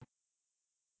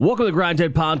Welcome to the Grindhead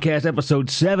Podcast, Episode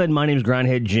 7. My name is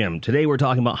Grindhead Jim. Today we're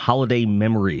talking about holiday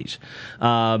memories.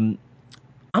 I'm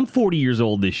 40 years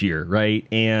old this year, right?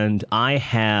 And I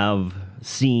have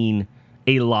seen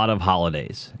a lot of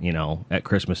holidays, at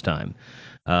Christmas time.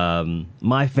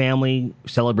 My family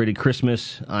celebrated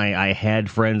Christmas. I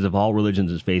had friends of all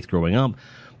religions and faiths growing up,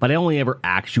 but I only ever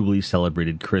actually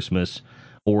celebrated Christmas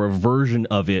or a version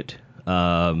of it,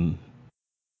 throughout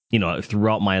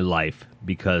my life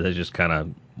because it's just kind of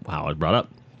how I was brought up.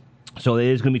 So it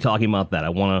is going to be talking about that. I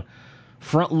want to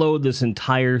front load this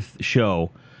entire show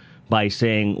by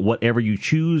saying whatever you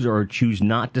choose or choose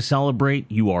not to celebrate,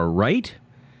 you are right.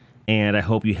 And I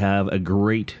hope you have a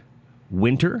great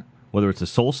winter, whether it's a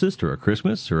solstice or a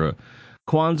Christmas or a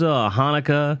Kwanzaa, a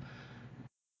Hanukkah,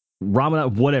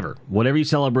 Ramadan, whatever you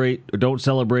celebrate or don't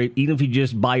celebrate, even if you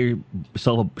just buy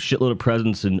yourself a shitload of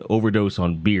presents and overdose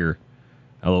on beer.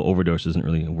 Although overdose isn't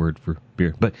really a word for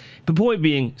beer. But the point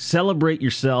being, celebrate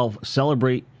yourself,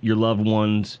 celebrate your loved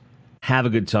ones, have a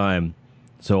good time.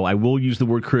 So I will use the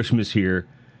word Christmas here.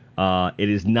 It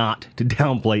is not to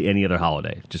downplay any other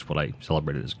holiday, just what I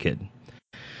celebrated as a kid.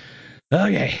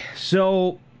 Okay,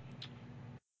 so,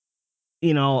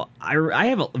 I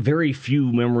have very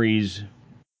few memories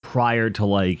prior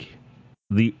to,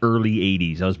 the early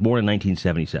 80s. I was born in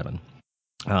 1977.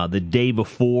 The day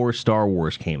before Star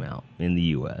Wars came out in the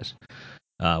U.S.,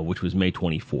 which was May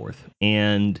 24th.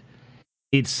 And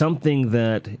it's something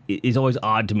that is always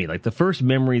odd to me. Like, the first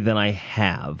memory that I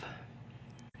have,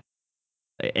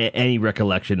 any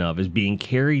recollection of, is being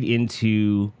carried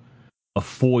into a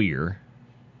foyer,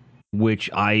 which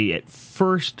I at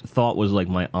first thought was like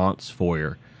my aunt's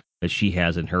foyer that she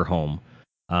has in her home.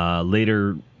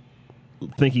 Later,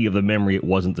 thinking of the memory, it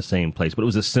wasn't the same place, but it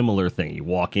was a similar thing. You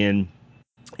walk in,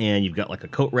 and you've got like a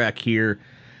coat rack here,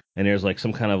 and there's like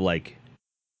some kind of like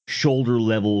shoulder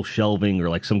level shelving or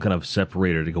like some kind of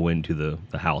separator to go into the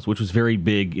house, which was very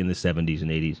big in the 70s and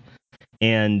 80s.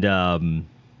 And I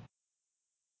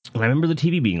remember the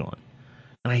TV being on,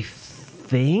 and I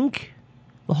think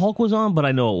the Hulk was on, but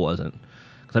I know it wasn't,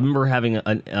 because I remember having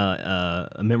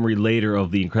a memory later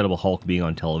of the Incredible Hulk being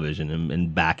on television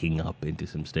and backing up into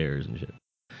some stairs and shit.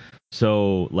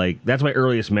 So like that's my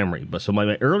earliest memory. But so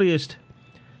my earliest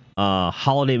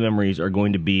holiday memories are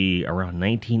going to be around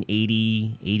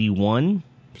 1980, 81,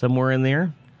 somewhere in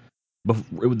there.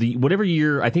 Whatever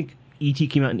year, I think E.T.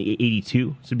 came out in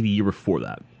 82, so it'd be the year before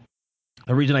that.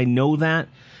 The reason I know that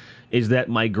is that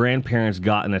my grandparents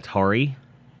got an Atari,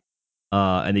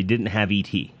 and they didn't have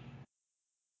E.T.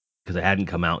 because it hadn't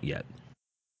come out yet.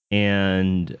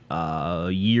 And a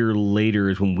year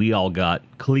later is when we all got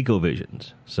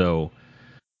ColecoVisions. So,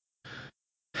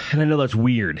 and I know that's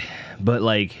weird, but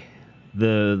like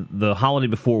the holiday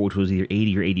before, which was either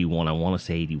 80 or 81, I want to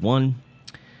say 81,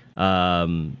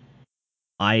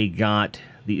 I got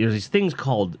there's these things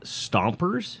called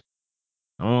stompers.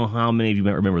 I don't know how many of you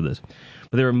might remember this,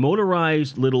 but they were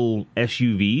motorized little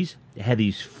SUVs. They had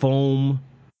these foam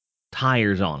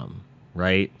tires on them,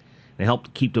 right? They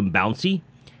helped keep them bouncy,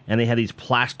 and they had these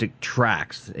plastic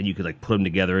tracks, and you could like put them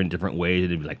together in different ways,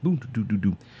 and it'd be like boom, doo, doo,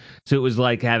 doo. So it was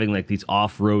like having like these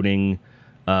off-roading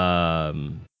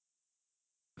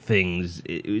things.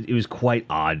 It was quite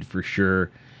odd for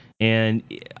sure, and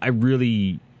I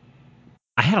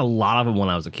had a lot of them when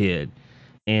I was a kid,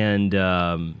 and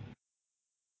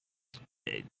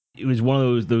it was one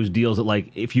of those deals that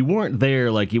like if you weren't there,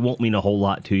 like it won't mean a whole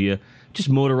lot to you. Just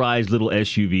motorized little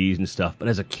SUVs and stuff. But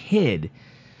as a kid,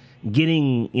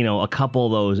 getting a couple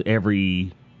of those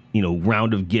every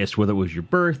round of gifts, whether it was your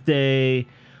birthday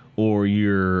or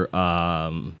your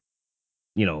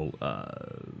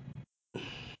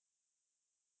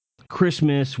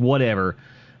Christmas, whatever.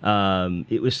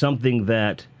 It was something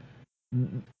that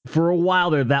for a while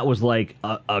there, that was like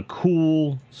a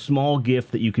cool small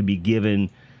gift that you could be given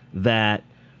that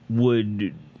was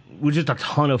just a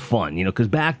ton of fun, because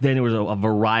back then there was a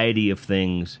variety of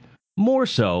things, more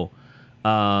so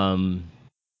than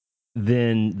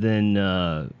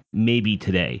maybe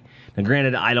today. Now,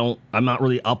 granted, I'm not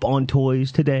really up on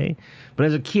toys today, but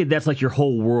as a kid, that's like your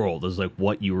whole world is like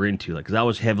what you were into. Like, because I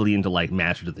was heavily into like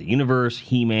Masters of the Universe,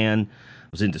 He-Man. I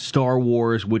was into Star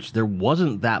Wars, which there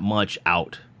wasn't that much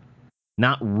out.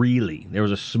 Not really. There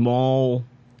was a small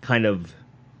kind of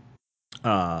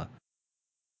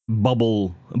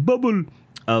bubble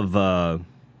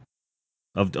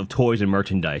of toys and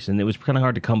merchandise, and it was kind of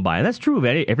hard to come by. And that's true of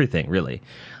everything, really.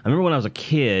 I remember when I was a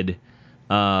kid,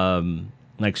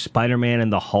 like Spider-Man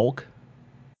and the Hulk,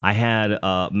 I had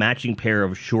a matching pair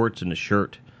of shorts and a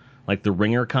shirt, like the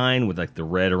ringer kind with like the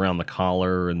red around the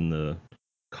collar and the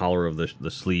collar of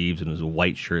the sleeves, and there's a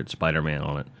white shirt, Spider-Man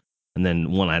on it. And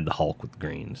then one I had the Hulk with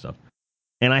green and stuff.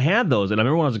 And I had those, and I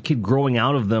remember when I was a kid growing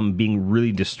out of them being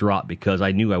really distraught because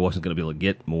I knew I wasn't going to be able to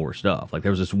get more stuff. Like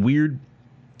there was this weird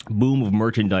boom of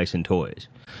merchandise and toys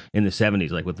in the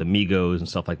 70s, like with the Migos and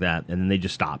stuff like that, and then they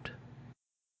just stopped.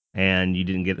 And you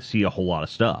didn't get to see a whole lot of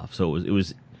stuff. So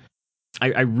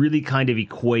I really kind of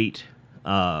equate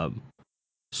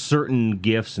certain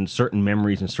gifts and certain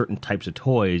memories and certain types of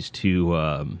toys to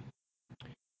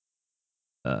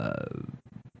uh,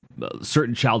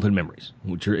 certain childhood memories,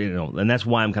 which are, and that's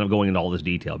why I'm kind of going into all this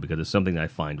detail because it's something that I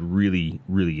find really,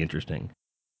 really interesting.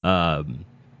 Um,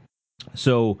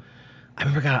 so I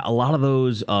remember got a lot of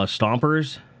those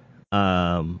stompers.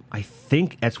 I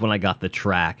think that's when I got the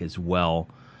track as well.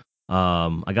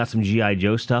 I got some GI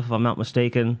Joe stuff, if I'm not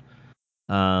mistaken.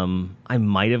 I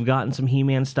might have gotten some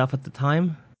He-Man stuff at the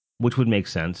time, which would make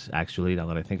sense actually now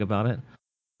that I think about it,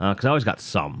 because I always got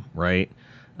some right.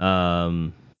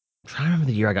 I'm trying to remember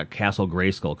the year I got Castle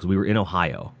Grayskull because we were in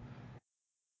Ohio.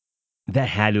 That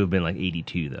had to have been like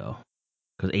 82 though,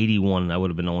 because 81 I would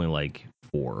have been only like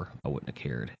 4. I wouldn't have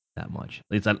cared that much.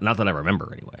 It's not that I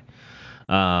remember anyway.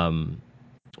 Um,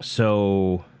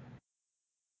 so,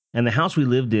 and the house we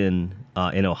lived in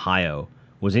Ohio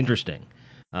was interesting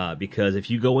because if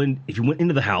you went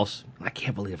into the house, I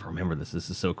can't believe I remember this. This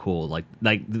is so cool. Like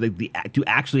to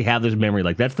actually have this memory,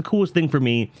 like that's the coolest thing for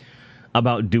me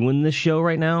about doing this show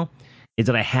right now is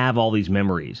that I have all these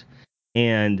memories.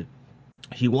 And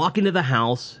if you walk into the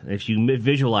house, if you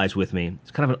visualize with me,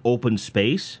 it's kind of an open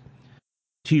space.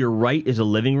 To your right is a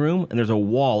living room, and there's a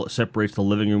wall that separates the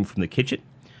living room from the kitchen.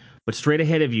 But straight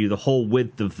ahead of you, the whole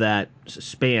width of that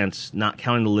span, not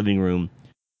counting the living room,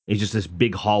 is just this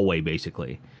big hallway,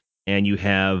 basically. And you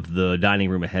have the dining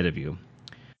room ahead of you.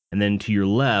 And then to your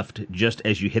left, just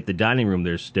as you hit the dining room,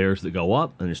 there's stairs that go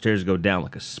up and there's stairs that go down,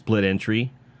 like a split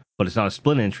entry. But it's not a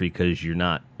split entry because you're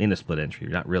not in a split entry.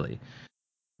 You're not really.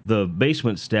 The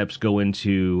basement steps go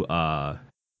into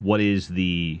what is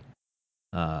the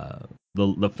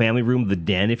family room, the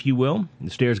den, if you will. The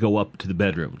stairs go up to the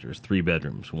bedrooms. There's 3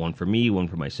 bedrooms, one for me, one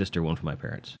for my sister, one for my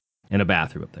parents, and a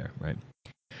bathroom up there, right?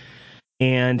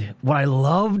 And what I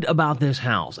loved about this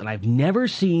house, and I've never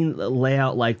seen a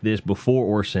layout like this before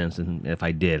or since, and if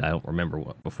I did, I don't remember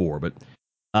what before, but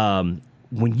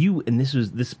when you, and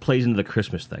this plays into the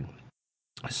Christmas thing.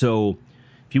 So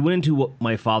if you went into what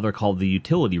my father called the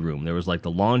utility room, there was like the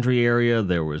laundry area,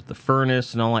 there was the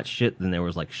furnace and all that shit, then there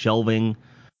was like shelving.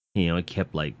 It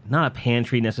kept like, not a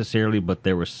pantry necessarily, but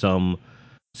there was some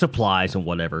supplies and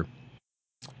whatever.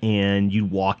 And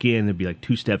you'd walk in, it'd be like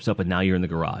 2 steps up, and now you're in the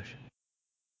garage,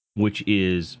 which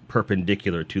is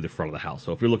perpendicular to the front of the house.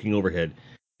 So if you're looking overhead,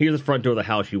 here's the front door of the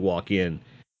house, you walk in,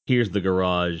 here's the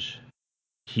garage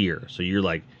here. So you're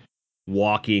like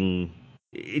walking.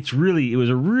 It was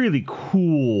a really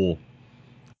cool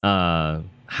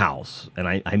house, and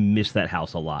I miss that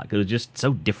house a lot because it was just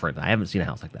so different. I haven't seen a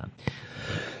house like that.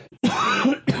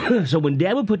 So when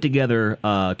Dad would put together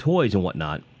toys and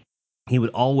whatnot, he would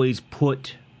always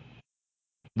put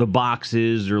the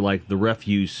boxes or like the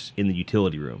refuse in the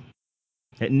utility room.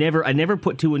 I never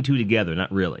put 2 and 2 together,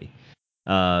 not really.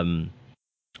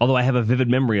 Although I have a vivid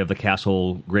memory of the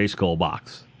Castle Grayskull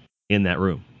box in that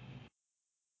room.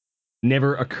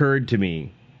 Never occurred to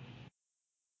me,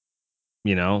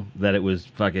 that it was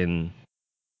fucking.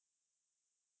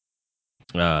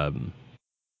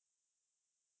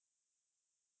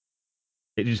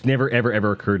 It just never, ever,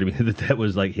 ever occurred to me that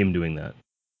was like him doing that.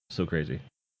 So crazy.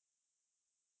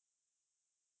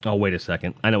 Oh, wait a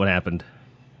second. I know what happened.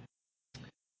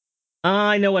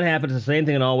 I know what happened. It's the same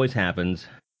thing that always happens.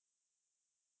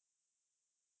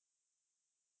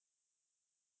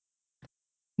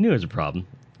 Knew there was a problem.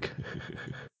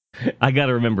 I got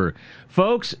to remember.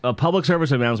 Folks, a public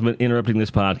service announcement interrupting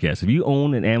this podcast. If you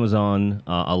own an Amazon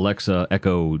Alexa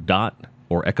Echo Dot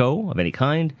or Echo of any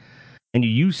kind, and you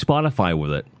use Spotify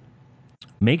with it,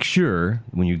 make sure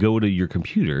when you go to your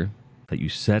computer that you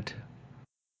set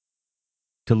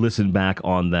to listen back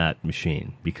on that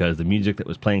machine, because the music that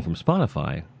was playing from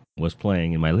Spotify was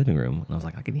playing in my living room. And I was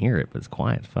like, I can hear it, but it's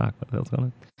quiet. Fuck, what the hell's going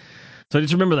on? So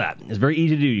just remember that. It's very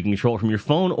easy to do. You can control it from your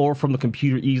phone or from the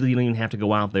computer easily. You don't even have to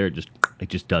go out there. It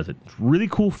just does it. It's a really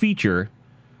cool feature,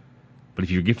 but if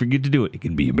you forget to do it, it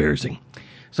can be embarrassing.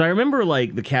 So I remember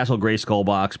like the Castle Grayskull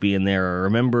box being there. I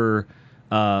remember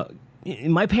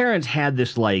my parents had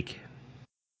this like,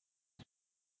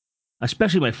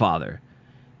 especially my father,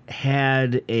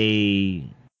 had a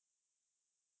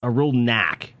real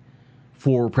knack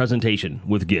for presentation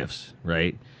with gifts,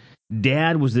 right?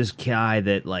 Dad was this guy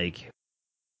that like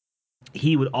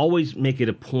he would always make it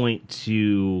a point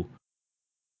to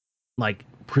like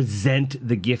present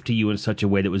the gift to you in such a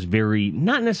way that was very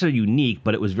not necessarily unique,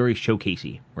 but it was very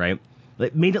showcasey, right?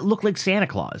 It made it look like Santa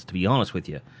Claus, to be honest with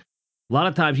you. A lot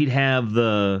of times he'd have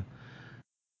the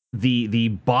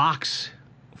box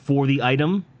for the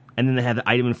item, and then they had the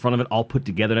item in front of it all put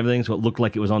together and everything, so it looked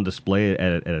like it was on display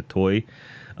at a toy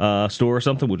store or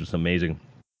something, which is amazing.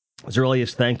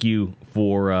 Zerlius, thank you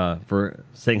for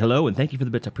saying hello, and thank you for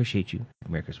the bits. I appreciate you.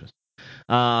 Merry Christmas.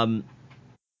 Um,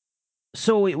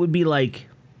 so it would be like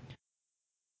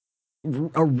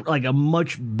a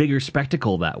much bigger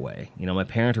spectacle that way. You know, my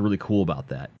parents are really cool about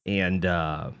that, and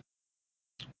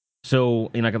so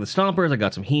I got the Stompers, I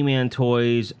got some He-Man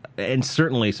toys, and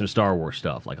certainly some Star Wars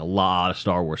stuff. Like a lot of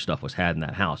Star Wars stuff was had in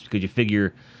that house because you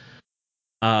figure,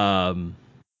 um,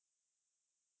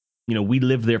 we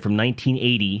lived there from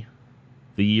 1980,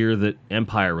 the year that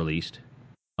Empire released,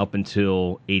 up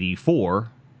until 84,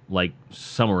 like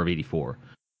summer of 84,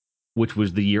 which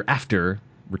was the year after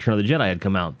Return of the Jedi had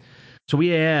come out. So we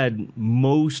had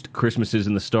most Christmases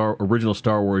in the original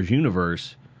Star Wars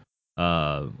universe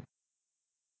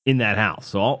in that house.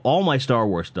 So all my Star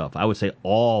Wars stuff, I would say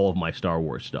all of my Star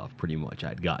Wars stuff, pretty much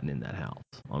I'd gotten in that house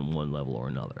on one level or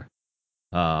another.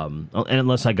 And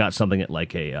unless I got something at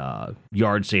like a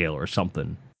yard sale or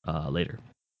something later.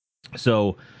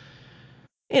 So,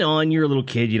 and you're a little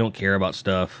kid, you don't care about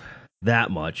stuff that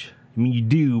much. I mean, you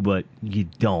do, but you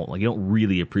don't. Like, you don't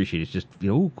really appreciate it. It's just,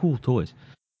 oh, cool toys.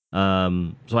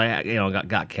 So I,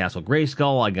 got Castle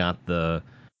Grayskull. I got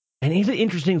and here's an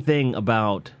interesting thing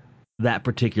about that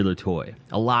particular toy.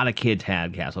 A lot of kids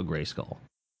had Castle Grayskull.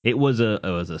 It was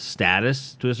a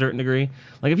status to a certain degree.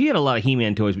 Like if you had a lot of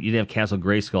He-Man toys, but you didn't have Castle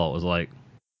Grayskull, it was like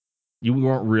you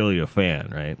weren't really a fan,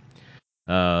 right?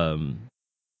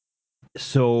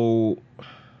 So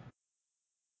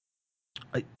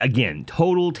again,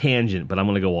 total tangent, but I'm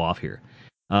going to go off here.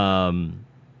 I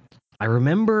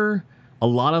remember a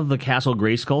lot of the Castle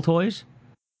Grayskull toys.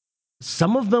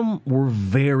 Some of them were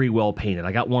very well painted.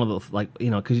 I got one of the,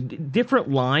 because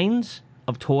different lines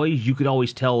of toys, you could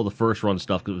always tell the first run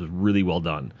stuff because it was really well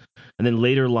done. And then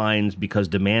later lines, because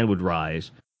demand would rise,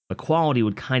 the quality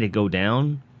would kind of go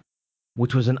down,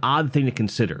 which was an odd thing to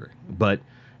consider. But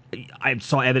I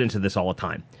saw evidence of this all the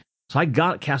time. So I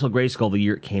got Castle Grayskull the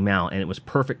year it came out, and it was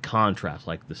perfect contrast.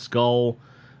 Like the skull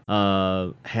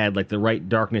had like the right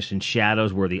darkness and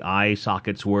shadows where the eye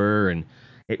sockets were, and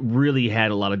it really had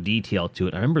a lot of detail to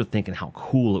it. I remember thinking how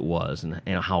cool it was and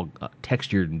how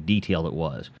textured and detailed it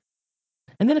was.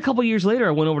 And then a couple years later,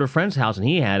 I went over to a friend's house and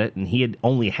he had it, and he had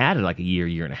only had it like a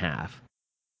year and a half.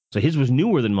 So his was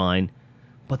newer than mine,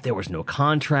 but there was no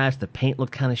contrast. The paint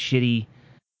looked kind of shitty.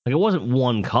 Like it wasn't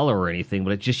one color or anything,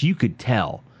 but it just, you could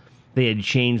tell. They had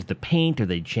changed the paint, or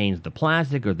they'd changed the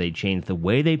plastic, or they'd changed the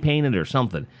way they painted it or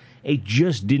something. It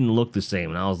just didn't look the same.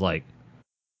 And I was like,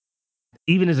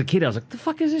 even as a kid, I was like, the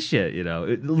fuck is this shit?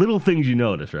 Little things you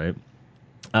notice, right?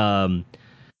 So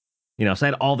I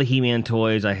had all the He-Man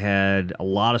toys. I had a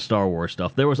lot of Star Wars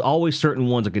stuff. There was always certain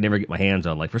ones I could never get my hands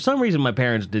on. Like, for some reason, my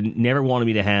parents never wanted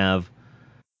me to have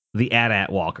the AT-AT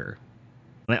Walker.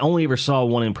 And I only ever saw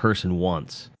one in person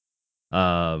once.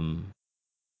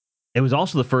 It was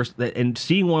also the first, and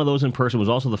seeing one of those in person was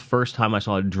also the first time I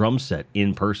saw a drum set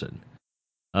in person.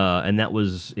 And that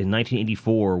was in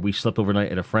 1984. We slept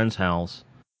overnight at a friend's house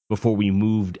before we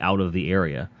moved out of the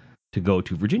area to go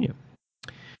to Virginia,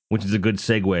 which is a good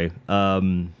segue.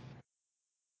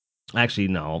 Actually,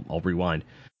 no, I'll rewind.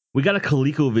 We got a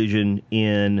ColecoVision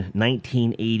in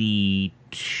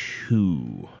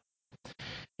 1982.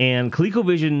 And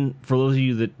ColecoVision, for those of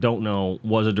you that don't know,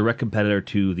 was a direct competitor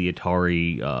to the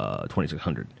Atari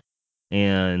 2600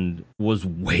 and was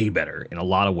way better in a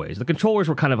lot of ways. The controllers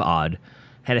were kind of odd.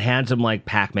 Had some like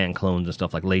Pac-Man clones and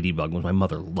stuff like Ladybug, which my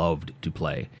mother loved to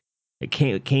play. It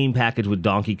came packaged with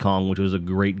Donkey Kong, which was a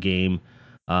great game.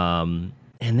 And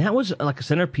that was like a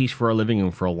centerpiece for our living room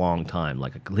for a long time.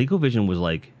 Like a ColecoVision was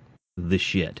like the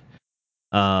shit.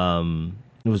 It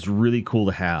was really cool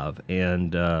to have.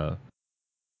 And the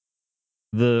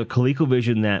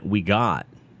ColecoVision that we got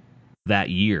that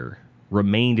year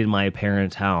remained in my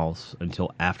parents' house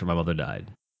until after my mother died.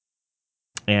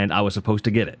 And I was supposed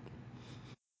to get it.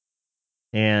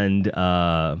 And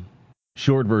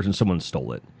short version, someone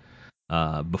stole it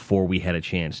before we had a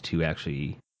chance to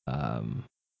actually,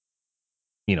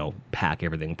 pack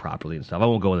everything properly and stuff. I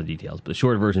won't go into the details, but the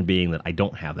short version being that I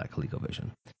don't have that ColecoVision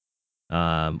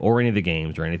or any of the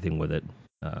games or anything with it,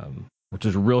 which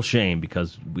is a real shame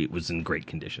because it was in great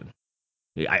condition.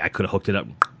 I could have hooked it up,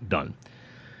 done.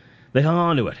 They hung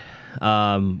on to it.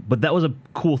 But that was a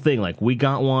cool thing. Like, we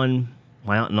got one.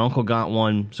 My aunt and uncle got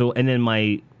one. So, and then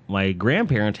my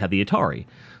grandparents had the Atari.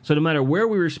 So no matter where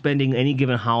we were spending any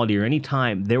given holiday or any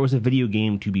time, there was a video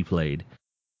game to be played.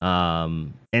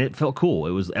 And it felt cool.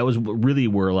 That was really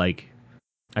where like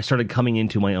I started coming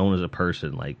into my own as a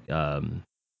person. Like, and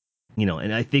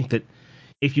I think that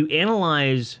if you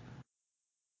analyze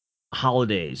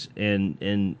holidays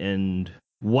and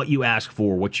what you ask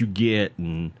for, what you get,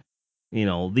 and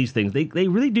these things, they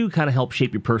really do kind of help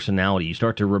shape your personality. You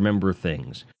start to remember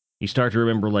things. You start to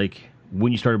remember like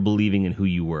when you started believing in who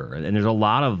you were, and there's a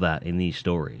lot of that in these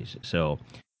stories. So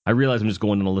I realize I'm just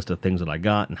going down a list of things that I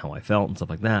got and how I felt and stuff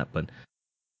like that. But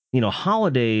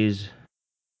holidays,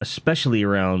 especially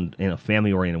around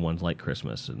family oriented ones like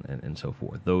Christmas and so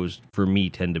forth, those for me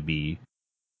tend to be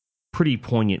pretty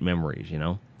poignant memories.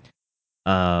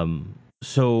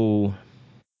 So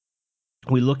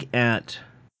we look at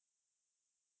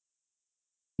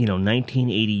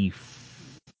 1980.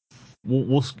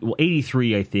 Well,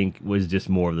 83, I think, was just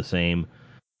more of the same.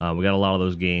 We got a lot of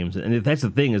those games, and that's the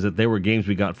thing, is that there were games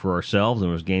we got for ourselves, and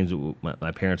there was games that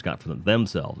my parents got for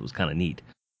themselves. It was kind of neat.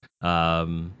 There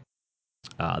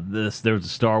was a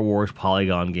Star Wars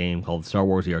Polygon game called Star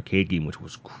Wars the Arcade Game, which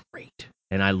was great,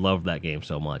 and I loved that game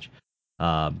so much.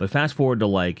 But fast forward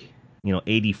to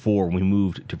 84, when we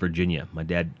moved to Virginia. My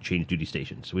dad changed duty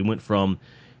stations, so we went from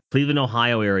Cleveland,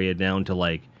 Ohio area down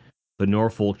to the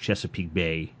Norfolk, Chesapeake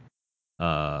Bay,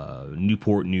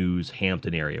 Newport News,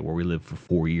 Hampton area, where we lived for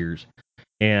 4 years.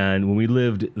 And when we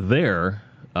lived there,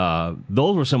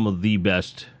 those were some of the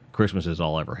best Christmases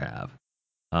I'll ever have,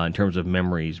 in terms of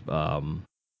memories.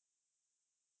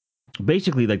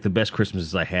 Basically, like the best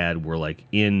Christmases I had were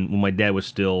when my dad was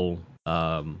still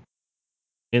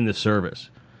in the service.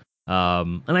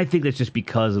 And I think that's just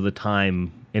because of the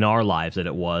time in our lives that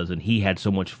it was, and he had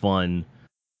so much fun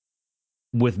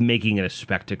with making it a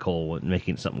spectacle and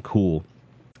making it something cool.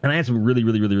 And I had some really,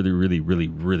 really, really, really, really, really,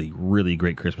 really, really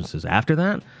great Christmases after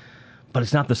that. But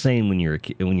it's not the same when you're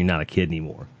when you're not a kid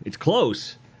anymore. It's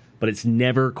close, but it's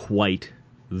never quite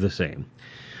the same.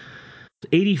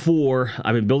 84.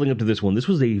 I've been building up to this one. This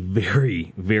was a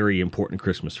very, very important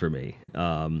Christmas for me.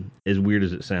 As weird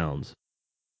as it sounds,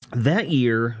 that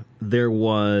year there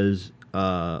was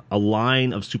a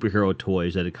line of superhero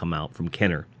toys that had come out from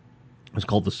Kenner. It was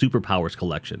called the Superpowers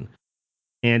Collection,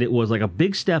 and it was like a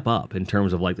big step up in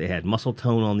terms of they had muscle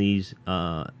tone on these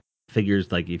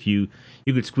figures. Like if you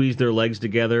could squeeze their legs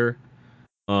together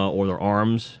or their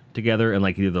arms together, and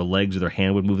either their legs or their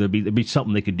hand would move, there'd be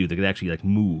something they could do. They could actually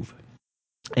move,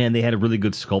 and they had a really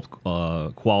good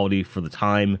sculpt quality for the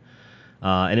time,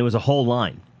 and it was a whole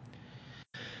line.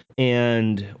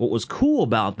 And what was cool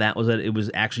about that was that it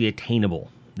was actually attainable.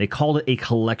 They called it a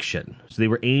collection, so they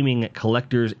were aiming at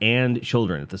collectors and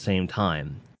children at the same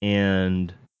time.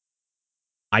 And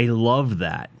I loved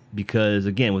that because,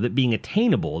 again, with it being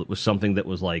attainable, it was something that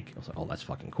was I was like, oh, that's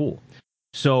fucking cool.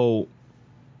 So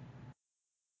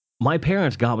my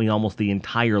parents got me almost the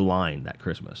entire line that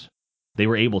Christmas. They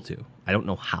were able to. I don't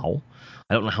know how.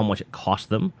 I don't know how much it cost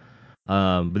them.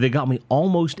 But they got me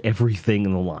almost everything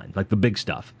in the line, like the big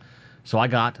stuff. So I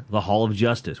got the Hall of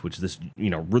Justice, which is this,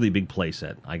 really big play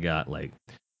set. I got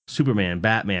Superman,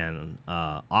 Batman,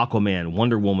 Aquaman,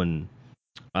 Wonder Woman,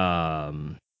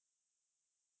 Robin,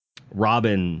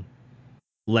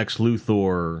 Lex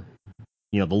Luthor.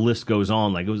 The list goes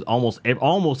on. It was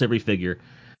almost every figure.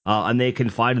 And they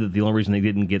confided that the only reason they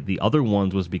didn't get the other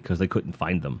ones was because they couldn't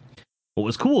find them. What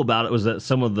was cool about it was that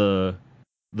some of the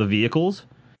vehicles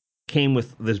came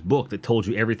with this book that told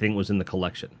you everything was in the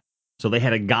collection. So they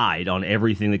had a guide on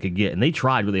everything they could get, and they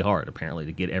tried really hard, apparently,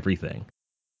 to get everything.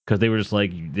 Because they were just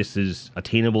like, this is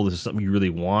attainable, this is something you really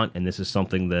want, and this is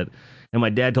something that... And my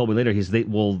dad told me later,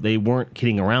 they weren't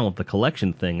kidding around with the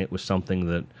collection thing. It was something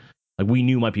that we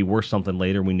knew might be worth something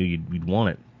later. We knew you'd want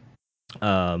it.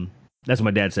 That's what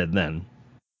my dad said then.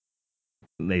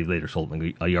 They later sold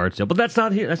me a yard sale. But that's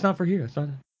not here. That's not for here. That's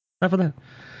not for that.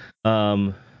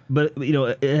 But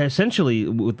essentially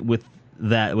with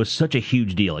that, it was such a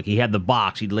huge deal. He had the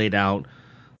box. He'd laid out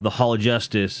the Hall of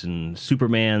Justice and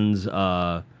Superman's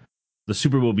the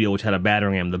Supermobile, which had a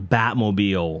battering ram, the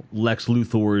Batmobile, Lex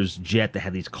Luthor's jet that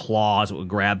had these claws that would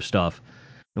grab stuff.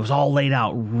 It was all laid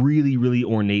out really, really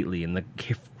ornately, and the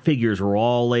figures were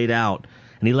all laid out.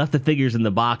 And he left the figures in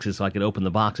the boxes so I could open the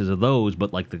boxes of those,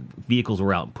 but the vehicles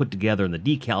were out and put together, and the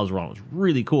decals were on. It was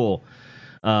really cool.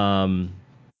 It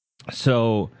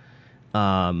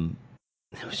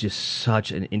was just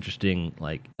such an interesting,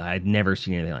 I'd never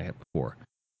seen anything like it before.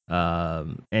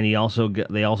 And they also got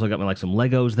me some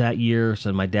Legos that year.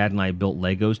 So my dad and I built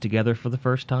Legos together for the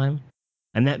first time,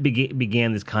 and that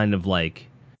began this kind of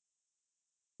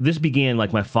this began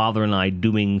like my father and I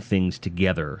doing things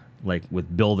together, like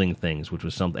with building things, which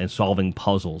was something, and solving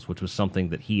puzzles, which was something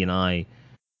that he and I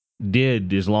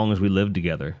did as long as we lived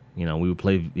together. You know, we would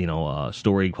play,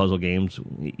 story puzzle games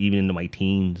even into my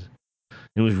teens.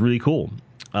 It was really cool.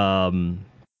 So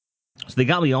they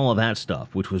got me all of that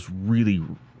stuff, which was really,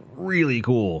 really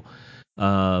cool.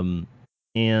 Um,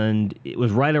 and it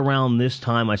was right around this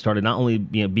time I started not only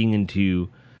being into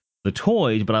the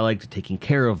toys, but I liked taking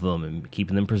care of them and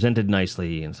keeping them presented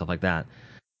nicely and stuff like that.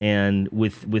 And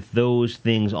with those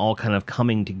things all kind of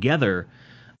coming together,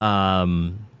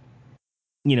 um,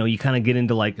 you kind of get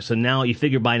into like, so now you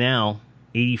figure by now,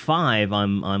 85,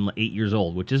 I'm 8 years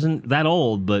old, which isn't that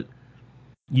old, but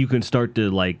you can start to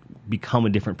like become a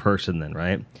different person then,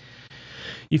 right?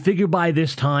 You figure by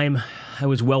this time, I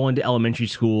was well into elementary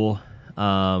school.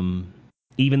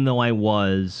 Even though I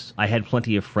had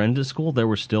plenty of friends at school,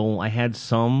 I had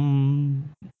some,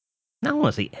 I don't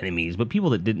want to say enemies, but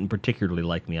people that didn't particularly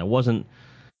like me. Um,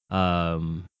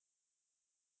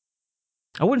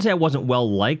 I wouldn't say I wasn't well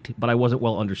liked, but I wasn't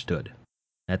well understood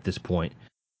at this point.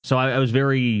 So I was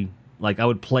very, like, I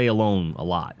would play alone a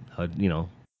lot. I'd,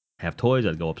 have toys,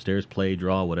 I'd go upstairs, play,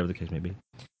 draw, whatever the case may be.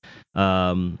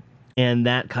 Um, and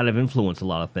that kind of influenced a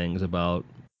lot of things about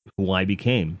who I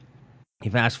became. You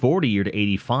fast forward a year to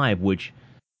 85, which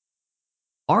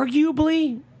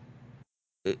arguably,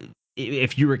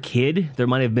 if you're a kid, there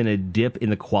might have been a dip in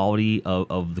the quality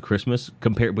of the Christmas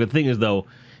compared. But the thing is, though,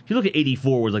 if you look at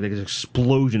 84, was like this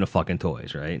explosion of fucking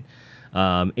toys, right?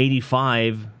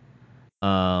 85,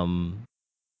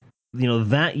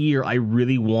 that year I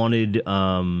really wanted.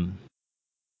 I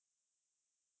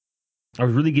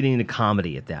was really getting into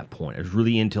comedy at that point. I was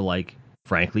really into, like,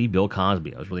 frankly, Bill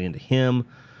Cosby. I was really into him.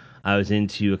 I was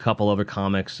into a couple other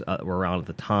comics that were around at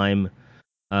the time.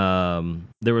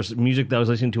 There was music that I was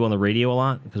listening to on the radio a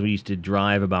lot because we used to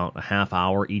drive about a half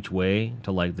hour each way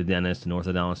to like the dentist and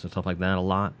orthodontist and stuff like that a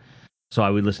lot. So I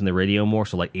would listen to the radio more.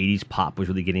 So like 80s pop was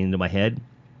really getting into my head.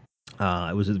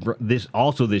 It was this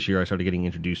year I started getting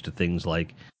introduced to things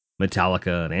like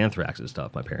Metallica and Anthrax and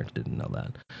stuff. My parents didn't know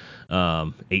that.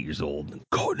 8 years old,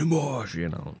 Cotton Marsh,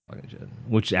 fucking shit.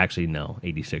 Which actually no,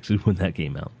 86 is when that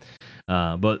came out.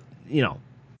 But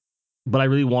I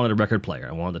really wanted a record player.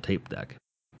 I wanted a tape deck,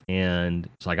 and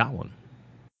so I got one.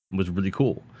 It was really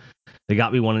cool. They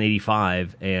got me one in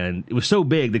 85, and it was so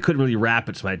big they couldn't really wrap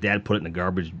it, so my dad put it in a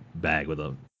garbage bag with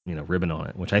a ribbon on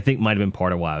it, which I think might have been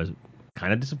part of why I was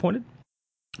kind of disappointed.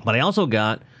 But I also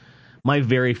got my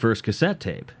very first cassette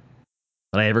tape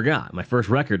that I ever got, my first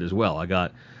record as well. I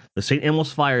got the St.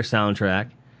 Elmo's Fire soundtrack,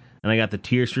 and I got the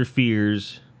Tears for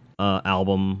Fears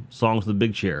album, Songs of the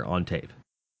Big Chair, on tape.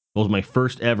 Those were my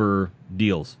first ever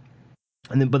deals.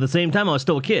 And then, but at the same time, I was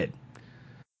still a kid.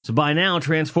 So by now,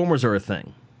 Transformers are a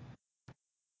thing.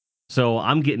 So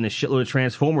I'm getting a shitload of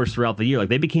Transformers throughout the year. Like,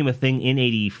 they became a thing in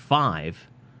 85.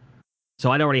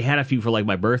 So I'd already had a few for, like,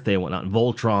 my birthday and whatnot, and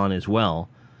Voltron as well.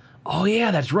 Oh,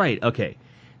 yeah, that's right. Okay.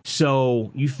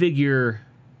 So you figure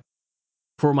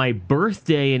for my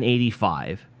birthday in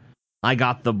 85, I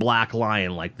got the Black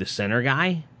Lion, like the center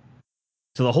guy.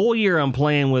 So the whole year I'm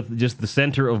playing with just the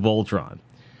center of Voltron.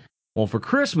 Well, for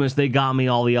Christmas, they got me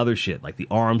all the other shit, like the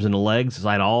arms and the legs. So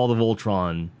I had all the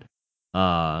Voltron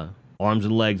arms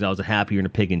and legs. I was a happier and a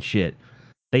pig and shit.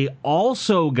 They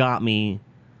also got me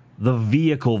the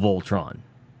vehicle Voltron,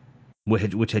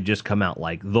 which had just come out.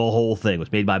 Like, the whole thing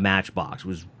was made by Matchbox. It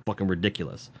was fucking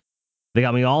ridiculous. They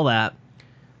got me all that.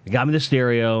 They got me the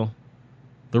stereo,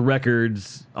 the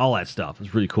records, all that stuff. It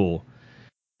was really cool.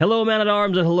 Hello, Man at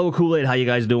Arms, and hello, Kool-Aid. How you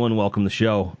guys doing? Welcome to the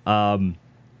show.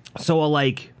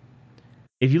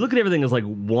 If you look at everything as like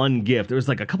one gift, there was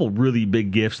like a couple really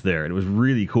big gifts there, and it was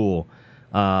really cool.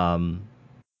 So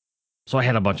I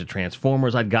had a bunch of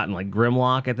Transformers. I'd gotten like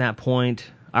Grimlock at that point.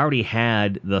 I already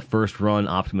had the first run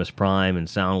Optimus Prime and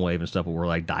Soundwave and stuff that were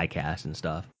like diecast and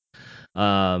stuff. So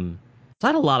I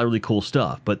had a lot of really cool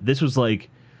stuff, but this was like,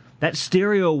 that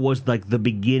stereo was like the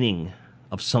beginning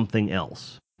of something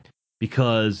else.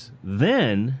 Because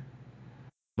then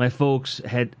my folks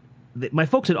had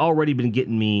already been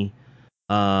getting me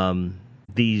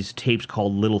these tapes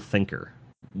called Little Thinker,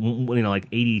 like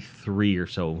 83 or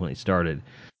so when they started.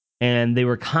 And they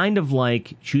were kind of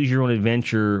like choose your own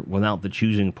adventure without the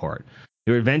choosing part.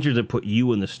 They were adventures that put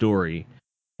you in the story,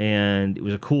 and it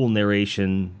was a cool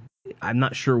narration. I'm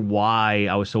not sure why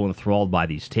I was so enthralled by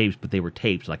these tapes, but they were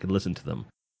tapes, and I could listen to them.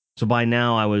 So by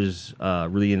now I was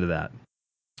really into that.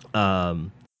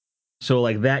 So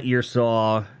like that year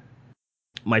saw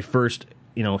my first,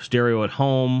 stereo at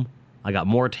home. I got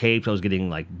more tapes. I was getting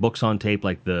like books on tape,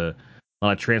 like the a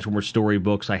lot of Transformers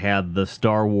storybooks. I had the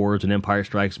Star Wars and Empire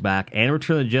Strikes Back and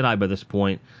Return of the Jedi by this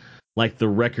point, like the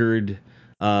record,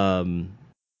 Swords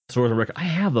of Record. I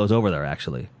have those over there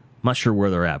actually. I'm not sure where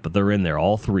they're at, but they're in there.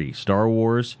 All three: Star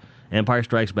Wars, Empire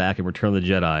Strikes Back, and Return of the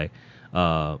Jedi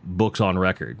books on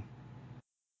record.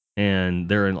 And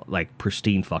they're in like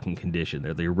pristine fucking condition.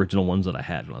 They're the original ones that I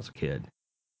had when I was a kid.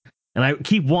 And I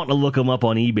keep wanting to look them up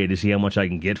on eBay to see how much I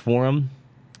can get for them.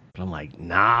 But I'm like,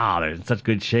 nah, they're in such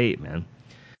good shape, man.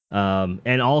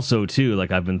 And also, too,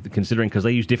 like I've been considering, because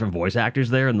they use different voice actors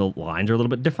there and the lines are a little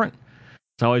bit different.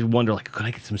 So I always wonder, like, could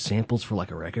I get some samples for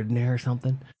like a record in there or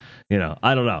something? You know,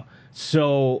 I don't know.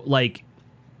 So, like,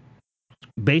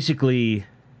 basically,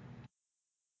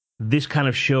 this kind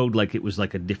of showed like it was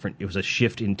like it was a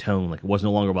shift in tone. Like it wasn't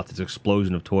no longer about this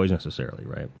explosion of toys necessarily,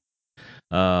 right?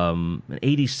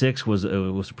 86 was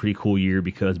a pretty cool year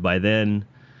because by then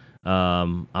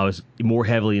I was more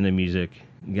heavily into music,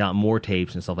 got more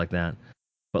tapes and stuff like that.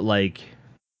 But like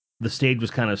the stage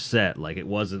was kind of set. Like it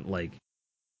wasn't like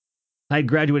I had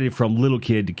graduated from little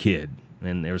kid to kid,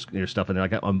 and there's stuff in there. I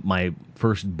got my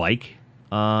first bike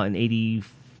in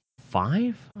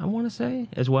 '85, I want to say,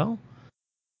 as well.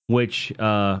 Which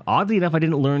oddly enough, I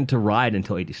didn't learn to ride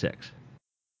until '86.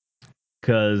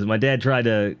 Because my dad tried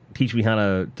to teach me how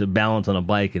to balance on a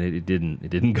bike, and it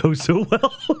didn't go so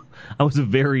well. I was a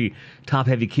very top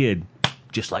heavy kid,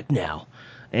 just like now,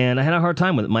 and I had a hard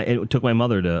time with it. It took my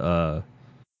mother to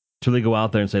really go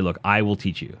out there and say, "Look, I will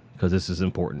teach you because this is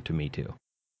important to me too,"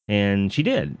 and she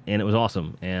did, and it was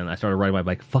awesome. And I started riding my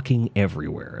bike fucking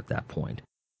everywhere at that point.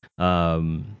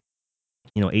 Um,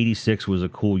 86 was a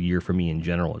cool year for me in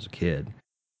general as a kid.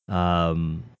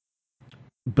 But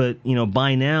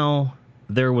by now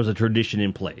there was a tradition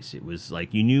in place. It was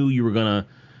like you knew you were gonna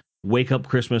wake up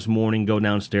Christmas morning, go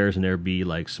downstairs, and there'd be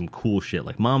like some cool shit.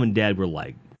 Like mom and dad were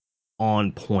like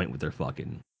on point with their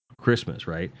fucking Christmas,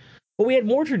 right? But we had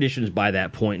more traditions by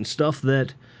that point and stuff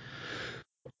that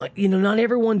not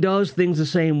everyone does things the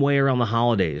same way around the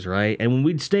holidays, right? And when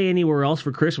we'd stay anywhere else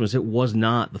for Christmas, it was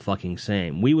not the fucking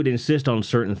same. We would insist on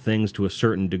certain things to a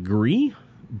certain degree,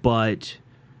 but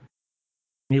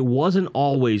it wasn't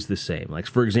always the same. Like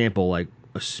for example, like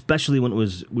especially when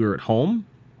we were at home,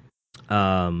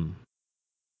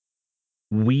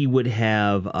 we would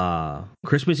have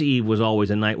Christmas Eve was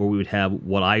always a night where we would have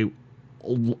what I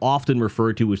often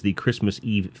refer to as the Christmas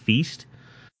Eve feast.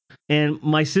 And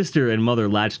my sister and mother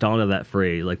latched onto that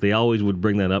phrase. Like they always would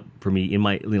bring that up for me in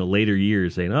my later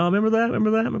years, saying, "Oh, remember that?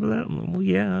 Remember that? Remember that?" Like, well,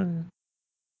 yeah.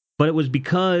 But it was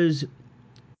because,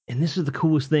 and this is the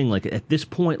coolest thing. Like at this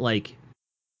point, like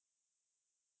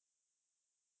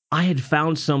I had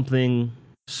found something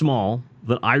small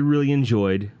that I really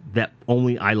enjoyed that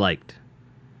only I liked,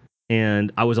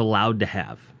 and I was allowed to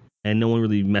have, and no one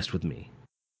really messed with me.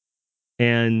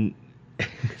 And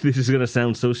this is gonna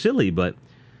sound so silly, but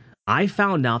I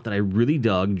found out that I really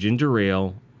dug ginger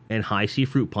ale and high C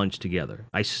fruit punch together.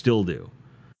 I still do.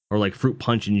 Or like fruit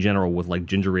punch in general with like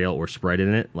ginger ale or Sprite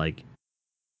in it. Like,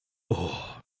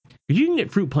 oh. You can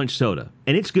get fruit punch soda,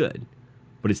 and it's good,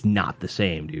 but it's not the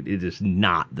same, dude. It is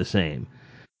not the same.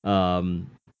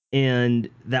 And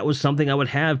that was something I would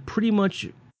have pretty much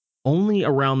only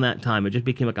around that time. It just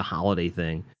became like a holiday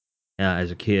thing as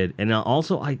a kid. And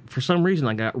also, for some reason,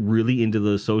 I got really into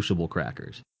the sociable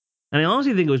crackers. And I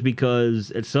honestly think it was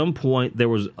because at some point there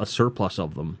was a surplus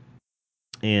of them.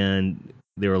 And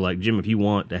they were like, Jim, if you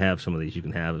want to have some of these, you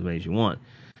can have as many as you want.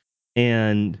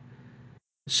 And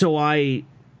so I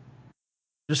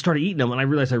just started eating them, and I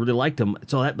realized I really liked them.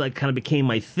 So that like kind of became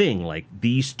my thing. Like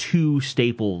these two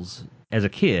staples as a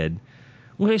kid,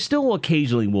 which I still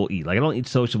occasionally will eat. Like I don't eat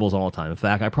sociables all the time. In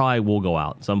fact, I probably will go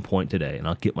out at some point today, and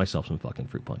I'll get myself some fucking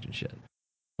fruit punch and shit.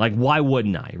 Like, why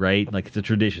wouldn't I, right? Like, it's a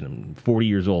tradition. I'm 40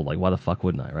 years old. Like, why the fuck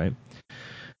wouldn't I, right?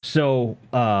 So,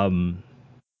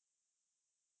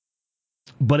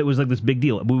 but it was like this big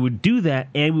deal. We would do that,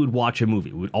 and we would watch a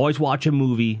movie. We would always watch a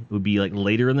movie. It would be like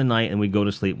later in the night, and we'd go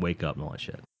to sleep, wake up, and all that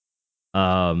shit.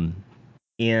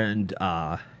 And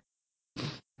I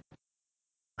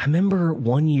remember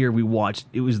one year we watched.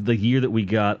 It was the year that we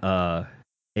got a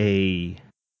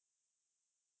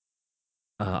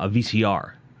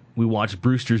VCR. We watched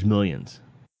Brewster's Millions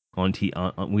on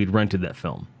we'd rented that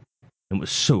film. It was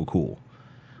so cool.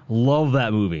 Love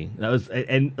that movie. That was,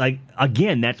 and like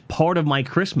again, that's part of my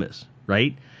Christmas,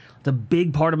 right? It's a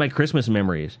big part of my Christmas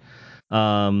memories.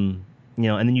 And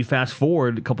then you fast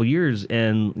forward a couple years,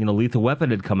 and Lethal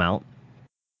Weapon had come out,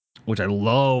 which I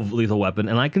love Lethal Weapon,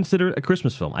 and I consider it a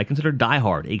Christmas film. I consider Die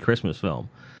Hard a Christmas film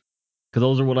because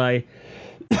those are what I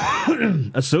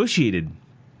associated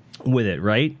with it,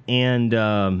 right?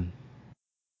 And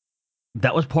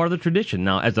that was part of the tradition.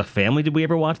 Now, as a family, did we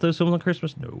ever watch those films on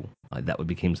Christmas? No. That would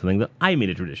become something that I made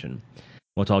a tradition,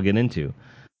 which I'll get into.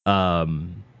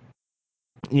 Um,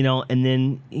 and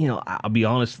then, I'll be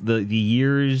honest, the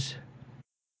years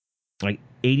like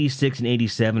 86 and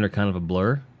 87 are kind of a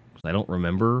blur, because I don't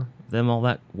remember them all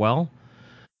that well.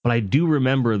 But I do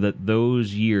remember that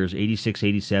those years, 86,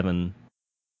 87,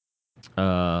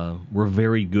 were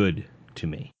very good to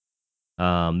me.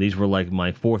 These were like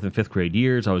my fourth and fifth grade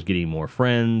years. I was getting more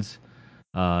friends.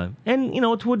 And,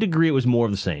 to a degree, it was more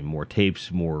of the same. More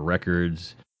tapes, more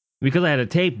records. Because I had a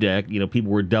tape deck,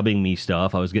 people were dubbing me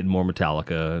stuff. I was getting more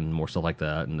Metallica and more stuff like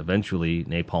that. And eventually,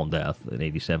 Napalm Death in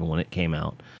 87 when it came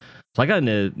out. So I got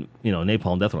into,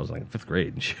 Napalm Death when I was like in fifth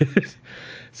grade and shit.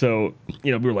 So,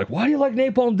 we were like, why do you like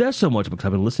Napalm Death so much? Because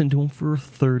I've been listening to them for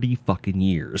 30 fucking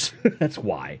years. That's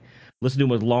why. Listen to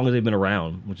them as long as they've been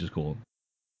around, which is cool.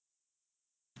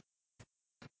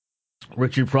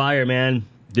 Richard Pryor, man.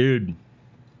 Dude.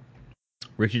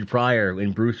 Richard Pryor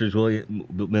in Brewster's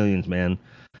Millions, man.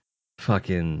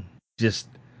 Fucking just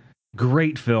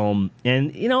great film.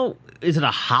 And, is it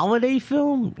a holiday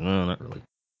film? No, not really.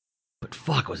 But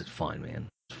fuck, was it fun, man.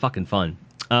 It's fucking fun.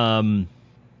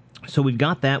 So we've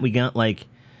got that. We got like,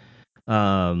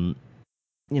 and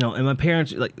my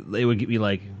parents, like, they would get me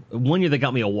like, one year they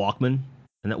got me a Walkman,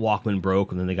 and that Walkman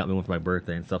broke, and then they got me one for my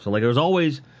birthday and stuff. So like, there was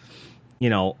always,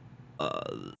 there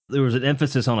was an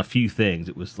emphasis on a few things.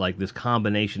 It was like this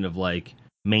combination of like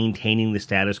maintaining the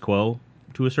status quo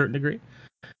to a certain degree,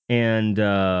 and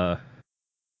as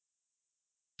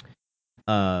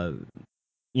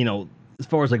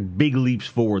far as like big leaps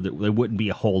forward, that there wouldn't be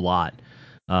a whole lot.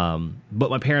 But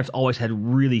my parents always had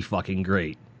really fucking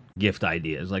great gift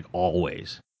ideas, like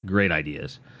always great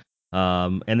ideas,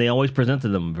 and they always presented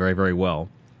them very, very well.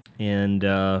 And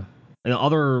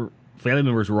other family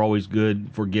members were always good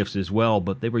for gifts as well,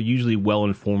 but they were usually well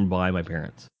informed by my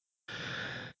parents.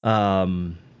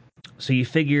 So you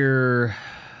figure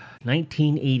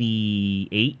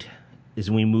 1988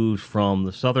 is when we moved from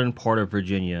the southern part of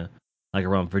Virginia, like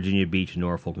around Virginia Beach,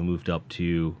 Norfolk, and moved up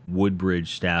to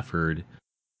Woodbridge, Stafford,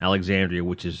 Alexandria,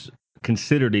 which is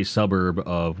considered a suburb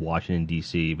of Washington,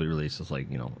 D.C., but really it's just like,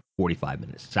 45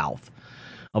 minutes south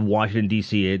of Washington,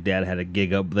 D.C. Dad had a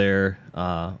gig up there,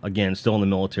 again, still in the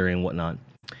military and whatnot.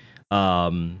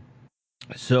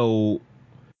 So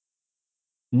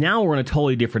now we're in a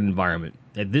totally different environment.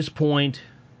 At this point,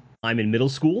 I'm in middle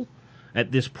school.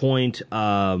 At this point,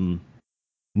 now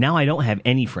I don't have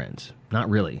any friends. Not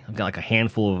really. I've got like a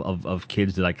handful of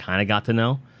kids that I kind of got to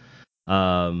know.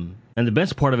 And the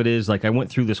best part of it is, like, I went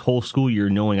through this whole school year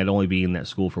knowing I'd only be in that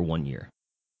school for 1 year,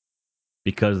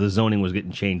 because the zoning was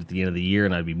getting changed at the end of the year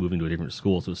and I'd be moving to a different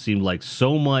school. So it seemed like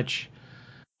so much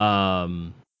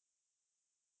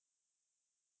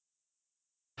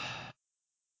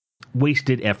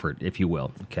wasted effort, if you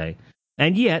will. Okay.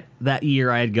 And yet, that year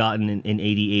I had gotten in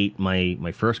 88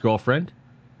 my first girlfriend,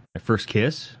 my first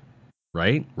kiss,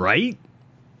 right? Right?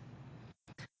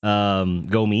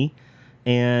 Go me.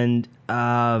 And,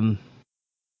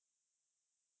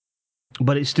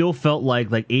 but it still felt like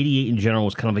 88 in general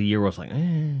was kind of a year where I was like,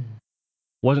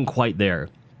 wasn't quite there.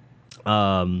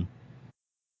 But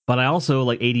I also,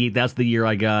 like, 88, that's the year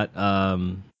I got,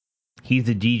 He's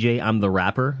the DJ, I'm the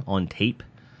Rapper on tape,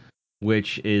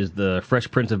 which is the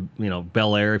Fresh Prince of,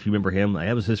 Bel Air, if you remember him.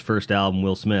 That was his first album,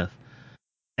 Will Smith.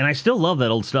 And I still love that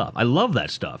old stuff. I love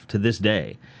that stuff to this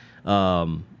day.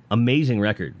 Amazing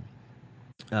record,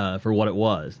 for what it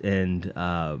was. And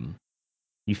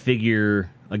you figure,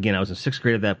 again, I was in sixth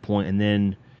grade at that point, and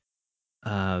then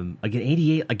again,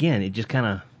 88, again, it just kind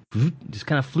of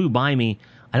flew by me.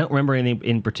 I don't remember anything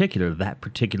in particular that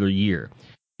particular year,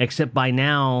 except by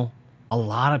now, a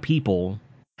lot of people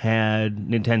had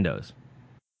Nintendos.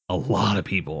 A lot of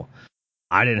people.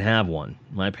 I didn't have one.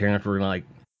 My parents were like,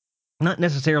 not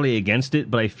necessarily against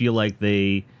it, but I feel like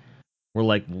they were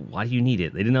like, why do you need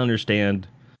it? They didn't understand,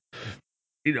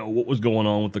 what was going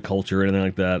on with the culture or anything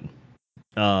like that.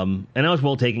 And I was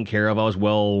well taken care of. I was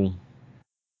well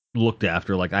looked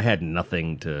after. Like, I had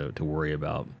nothing to worry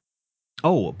about.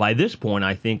 Oh, by this point,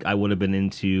 I think I would have been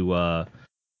into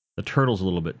the Turtles a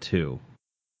little bit too.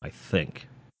 I think.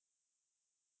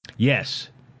 Yes.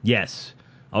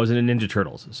 I was in Ninja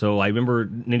Turtles. So I remember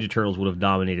Ninja Turtles would have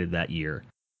dominated that year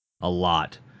a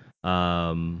lot.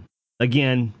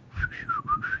 Again,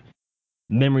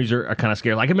 memories are kind of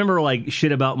scary. Like, I remember like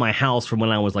shit about my house from when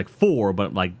I was like 4,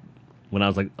 but like when I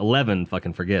was like 11,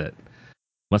 fucking forget it.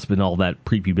 Must have been all that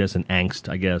prepubescent angst,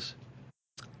 I guess.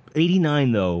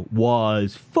 89 though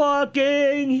was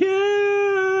fucking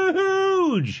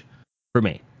huge for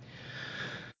me,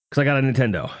 because I got a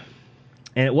Nintendo.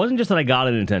 And it wasn't just that I got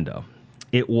a Nintendo.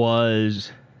 It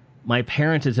was my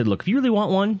parents had said, look, if you really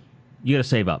want one, you got to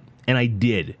save up. And I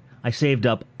did. I saved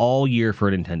up all year for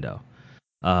a Nintendo.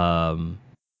 Um,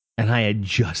 and I had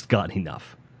just gotten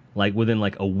enough. Like within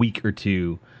like a week or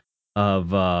two of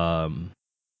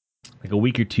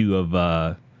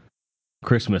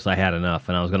Christmas, I had enough,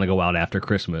 and I was gonna go out after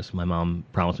Christmas. My mom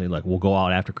promised me, like, we'll go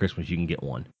out after Christmas. You can get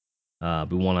one.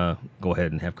 We want to go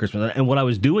ahead and have Christmas. And what I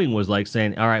was doing was like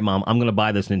saying, all right, Mom, I'm gonna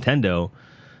buy this Nintendo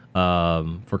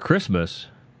for Christmas.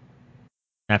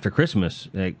 After Christmas,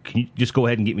 can you just go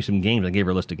ahead and get me some games? I gave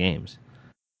her a list of games.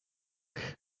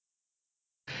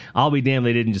 I'll be damned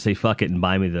they didn't just say fuck it and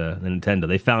buy me the Nintendo.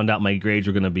 They found out my grades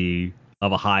were going to be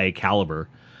of a high caliber.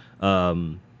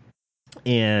 And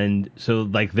so,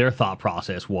 like, their thought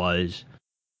process was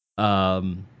not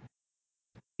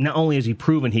only has he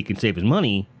proven he can save his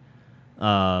money,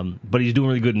 but he's doing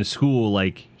really good in the school.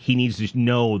 Like, he needs to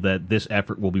know that this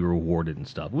effort will be rewarded and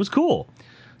stuff. It was cool.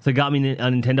 So they got me a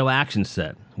Nintendo Action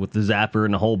set with the Zapper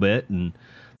and the whole bit. And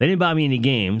they didn't buy me any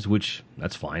games, which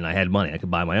that's fine. I had money. I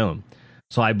could buy my own.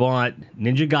 So I bought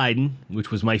Ninja Gaiden,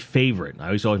 which was my favorite.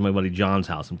 I used to always go to my buddy John's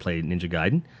house and play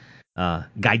Ninja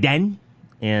Gaiden,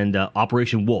 and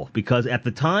Operation Wolf. Because at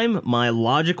the time, my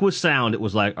logic was sound. It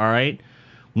was like, all right,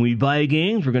 when we buy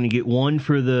games, we're going to get one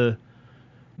for the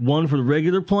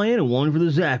regular playing and one for the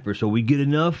Zapper, so we get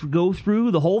enough to go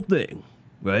through the whole thing,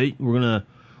 right? We're gonna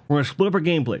split up our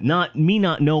gameplay. Not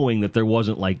knowing that there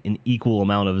wasn't like an equal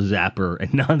amount of Zapper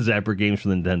and non-Zapper games for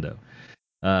Nintendo.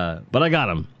 But I got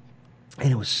them. And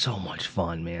it was so much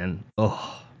fun, man.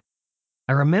 Oh,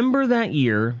 I remember that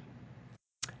year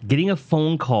getting a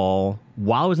phone call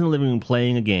while I was in the living room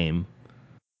playing a game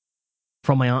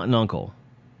from my aunt and uncle.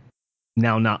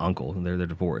 Now, not uncle; they're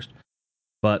divorced.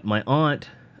 But my aunt,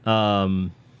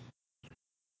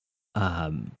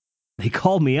 they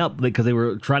called me up because they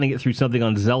were trying to get through something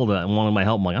on Zelda and wanted my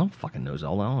help. I'm like, I don't fucking know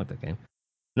Zelda. I don't like that game.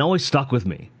 And it always stuck with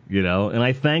me, you know. And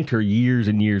I thanked her years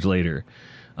and years later.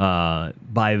 By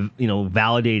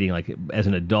validating like as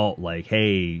an adult, like,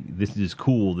 hey, this is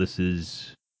cool. This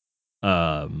is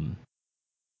it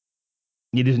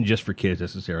isn't just for kids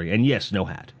necessarily. And yes, no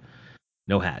hat.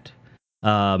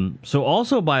 So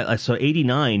also so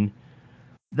 89,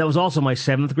 that was also my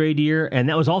 7th grade year, and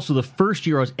that was also the first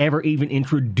year I was ever even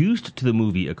introduced to the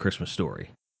movie A Christmas Story.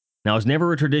 Now, it was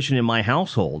never a tradition in my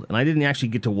household, and I didn't actually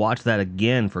get to watch that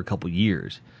again for a couple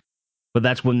years. But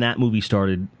that's when that movie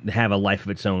started to have a life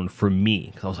of its own for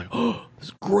me. Because I was like, oh, this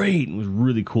is great. It was a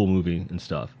really cool movie and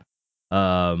stuff.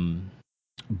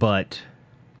 But,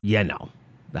 yeah, no.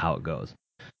 How it goes.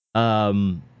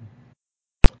 And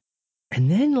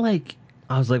then, like,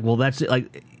 I was like, well, that's it.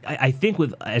 Like, I think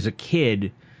as a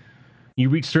kid, you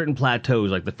reach certain plateaus.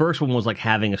 Like, the first one was, like,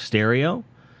 having a stereo.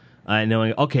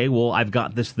 Knowing, okay, well, I've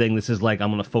got this thing. This is, like,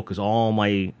 I'm going to focus all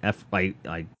my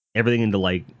everything into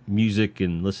like music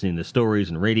and listening to stories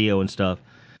and radio and stuff,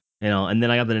 and then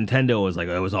I got the Nintendo. It was like,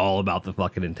 it was all about the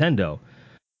fucking Nintendo,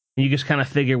 and you just kind of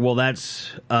figure, well,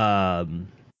 that's the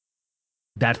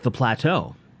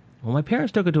plateau. Well, my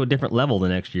parents took it to a different level the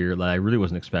next year that I really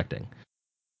wasn't expecting.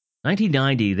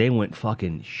 1990, they went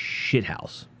fucking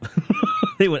shithouse.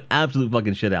 They went absolute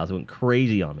fucking shithouse. They went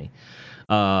crazy on me,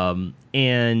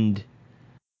 and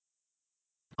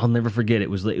I'll never forget. It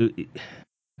was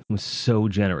so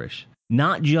generous.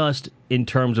 Not just in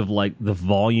terms of like the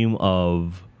volume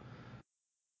of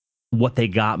what they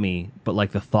got me, but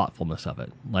like the thoughtfulness of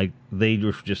it. Like they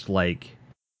were just like,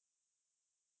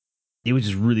 it was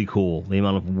just really cool the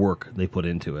amount of work they put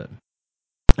into it.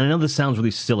 And I know this sounds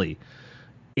really silly.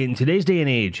 In today's day and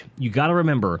age, you got to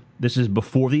remember this is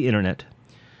before the internet.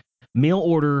 Mail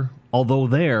order, although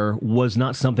there was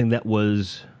not something that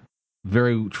was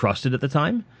very trusted at the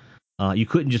time. You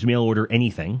couldn't just mail order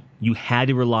anything. You had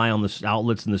to rely on the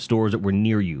outlets and the stores that were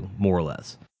near you, more or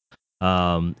less.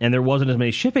 And there wasn't as many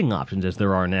shipping options as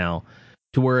there are now,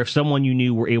 to where if someone you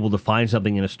knew were able to find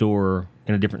something in a store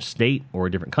in a different state or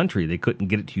a different country, they couldn't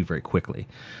get it to you very quickly.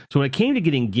 So when it came to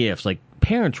getting gifts, like,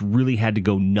 parents really had to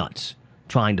go nuts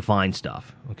trying to find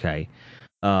stuff, okay?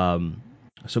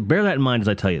 So bear that in mind as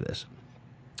I tell you this.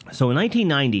 So in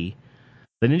 1990,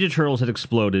 the Ninja Turtles had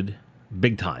exploded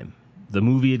big time. The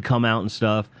movie had come out and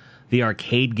stuff. The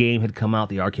arcade game had come out.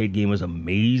 The arcade game was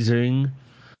amazing.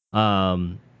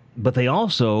 But they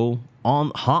also,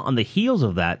 hot on the heels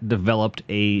of that, developed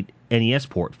a NES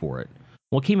port for it.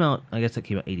 Well, it came out, I guess it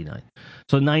came out 89.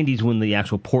 So 90s when the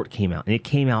actual port came out. And it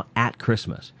came out at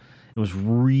Christmas. It was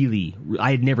really,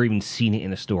 I had never even seen it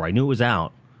in a store. I knew it was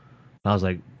out. I was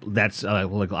like, that's,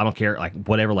 like, I don't care, like,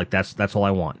 whatever, like, that's all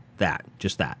I want.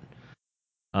 Just that.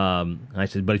 I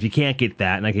said, but if you can't get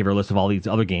that, and I gave her a list of all these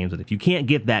other games, but if you can't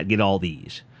get that, get all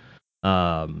these.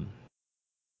 Um,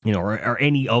 or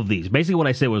any of these. Basically, what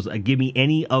I said was, give me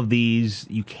any of these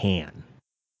you can,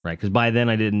 right? Because by then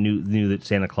I didn't knew that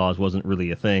Santa Claus wasn't really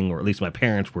a thing, or at least my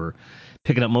parents were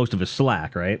picking up most of his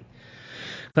slack, right?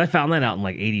 But I found that out in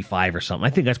like '85 or something. I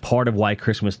think that's part of why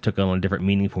Christmas took on a different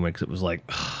meaning for me, because it was like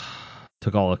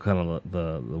took all the kind of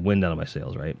the wind out of my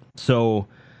sails, right? So,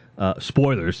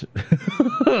 spoilers,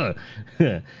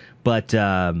 but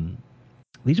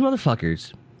these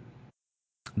motherfuckers,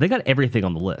 they got everything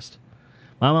on the list.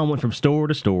 My mom went from store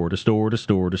to store to store to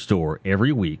store to store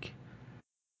every week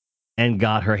and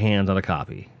got her hands on a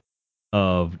copy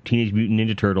of Teenage Mutant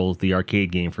Ninja Turtles, the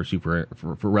arcade game for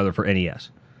for NES,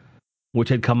 which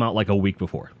had come out like a week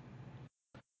before.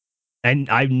 And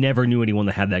I never knew anyone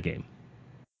that had that game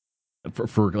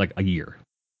for like a year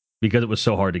because it was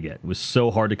so hard to get. It was so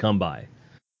hard to come by.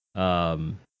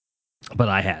 But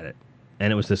I had it,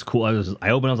 and it was this cool.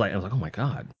 I opened. I was like, oh my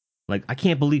god! Like I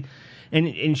can't believe.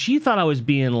 And she thought I was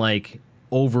being like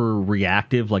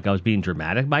overreactive, like I was being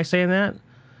dramatic by saying that.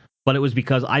 But it was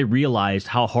because I realized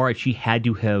how hard she had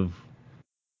to have,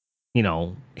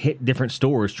 hit different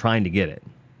stores trying to get it.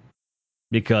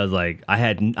 Because like I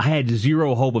had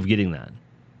zero hope of getting that,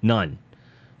 none.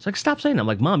 It's like, stop saying that. I'm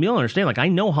like, Mom, you don't understand. Like I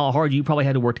know how hard you probably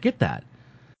had to work to get that.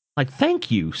 Like, thank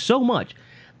you so much.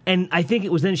 And I think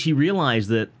it was then she realized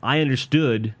that I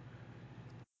understood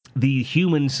the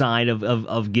human side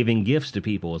of giving gifts to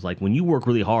people. Is like when you work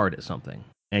really hard at something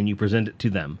and you present it to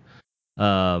them,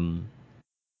 um,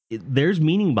 there's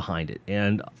meaning behind it.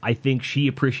 And I think she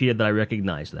appreciated that I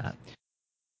recognized that.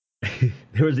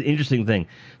 There was an interesting thing.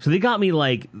 So they got me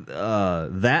like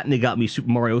that, and they got me Super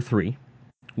Mario 3,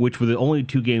 which were the only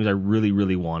two games I really,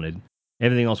 really wanted.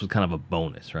 Everything else was kind of a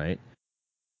bonus, right?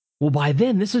 Well, by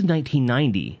then, this is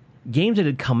 1990. Games that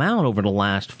had come out over the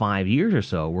last 5 years or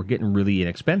so were getting really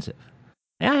inexpensive.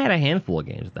 And I had a handful of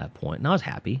games at that point, and I was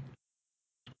happy.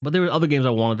 But there were other games I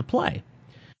wanted to play.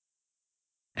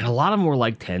 And a lot of them were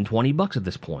like 10, $20 at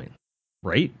this point,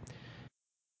 right?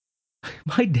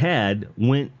 My dad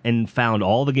went and found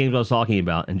all the games I was talking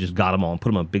about and just got them all and put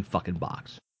them in a big fucking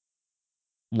box.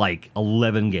 Like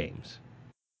 11 games.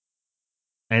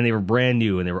 And they were brand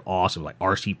new and they were awesome. Like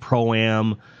RC Pro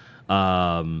Am,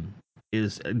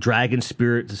 is Dragon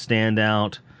Spirit to stand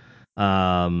out.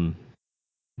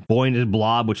 Boy and His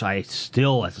Blob, which I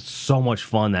still, that's so much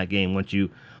fun, that game. Once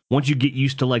you get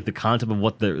used to like the concept of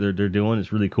what they're doing,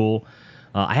 it's really cool.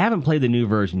 I haven't played the new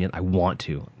version yet. I want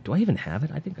to. Do I even have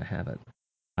it? I think I have it.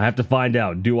 I have to find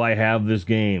out. Do I have this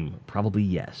game? Probably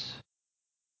yes.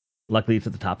 Luckily, it's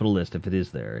at the top of the list if it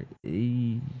is there.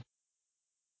 I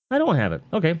don't have it.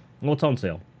 Okay. Well, it's on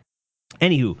sale.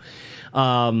 Anywho,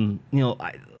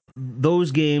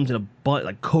 those games and a bunch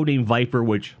like Codename Viper,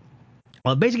 which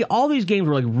basically all these games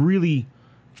were like really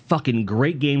fucking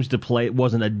great games to play. It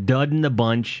wasn't a dud in the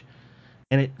bunch,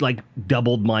 and it like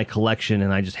doubled my collection,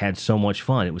 and I just had so much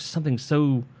fun. It was something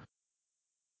so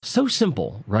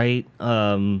simple, right?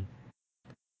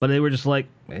 But they were just like,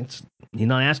 you're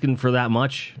not asking for that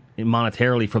much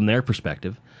monetarily from their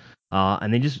perspective.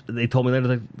 And they told me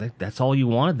later, like, that's all you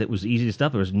wanted. That was easy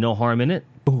stuff. There was no harm in it.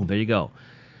 Boom, there you go.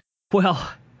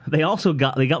 Well, they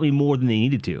got me more than they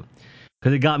needed to,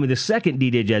 because they got me the second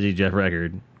DJ Jazzy Jeff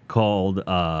record called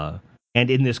 "And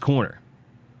in This Corner."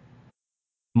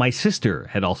 My sister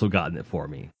had also gotten it for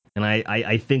me, and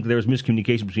I think there was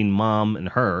miscommunication between mom and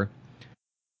her.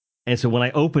 And so when I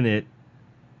opened it,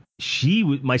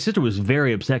 my sister was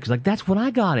very upset because like, that's what I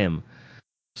got him.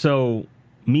 So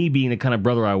me being the kind of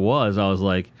brother I was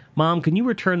like, Mom, can you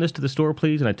return this to the store,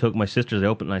 please? And I took my sister's, I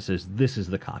opened it, and I says, this is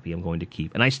the copy I'm going to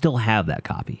keep. And I still have that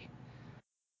copy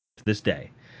to this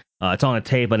day. It's on a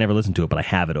tape. I never listened to it, but I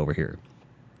have it over here.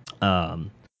 I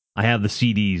have the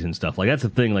CDs and stuff. Like, that's the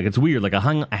thing. Like, it's weird. Like, I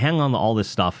hang on to all this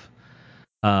stuff.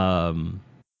 It's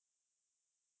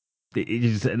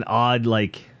an odd,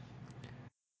 like,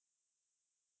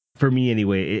 for me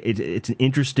anyway, it's an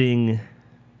interesting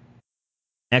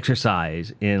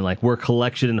exercise in like where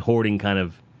collection and hoarding kind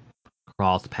of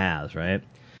cross paths, right?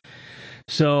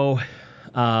 So,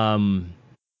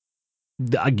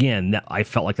 again, I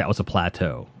felt like that was a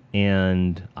plateau,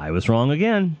 and I was wrong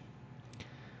again.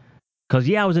 Because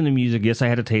I was into music. Yes, I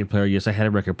had a tape player. Yes, I had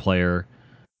a record player.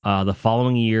 The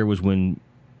following year was when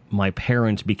my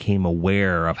parents became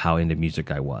aware of how into music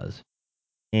I was,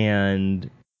 and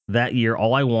that year,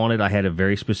 all I wanted, I had a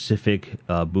very specific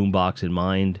boombox in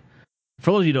mind.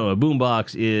 For those of you who don't know, a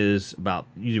boombox is about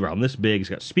usually around this big. It's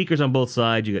got speakers on both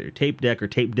sides. You got your tape deck or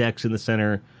tape decks in the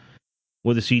center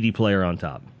with a CD player on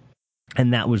top.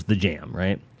 And that was the jam,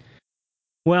 right?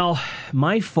 Well,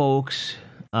 my folks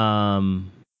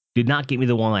did not get me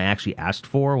the one I actually asked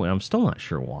for. And I'm still not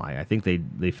sure why. I think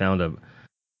they found a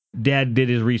Dad did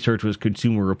his research with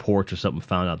Consumer Reports or something,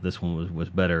 found out this one was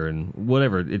better, and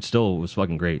whatever. It still was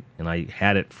fucking great, and I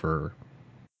had it for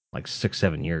like 6,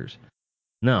 7 years.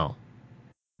 No,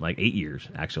 like 8 years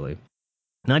actually.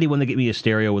 91 they get me a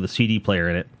stereo with a CD player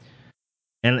in it,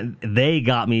 and they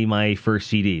got me my first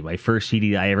CD. My first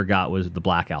CD I ever got was the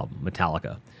Black Album,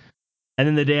 Metallica. And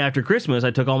then the day after Christmas,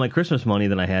 I took all my Christmas money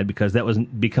that I had because that was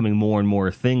becoming more and more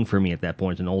a thing for me at that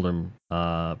point as an older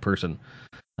person.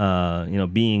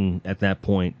 Being at that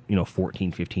point,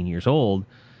 14, 15 years old,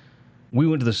 we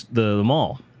went to the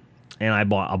mall and I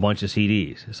bought a bunch of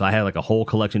CDs. So I had like a whole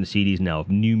collection of CDs now of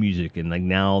new music, and like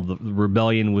now the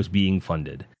rebellion was being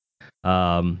funded.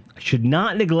 I should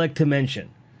not neglect to mention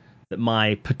that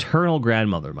my paternal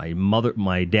grandmother,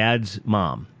 my dad's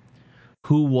mom,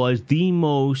 who was the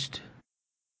most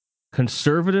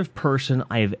conservative person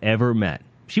I have ever met.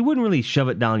 She wouldn't really shove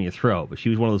it down your throat, but she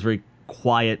was one of those very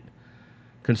quiet,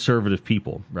 conservative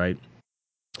people, right?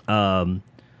 Um,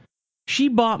 she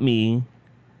bought me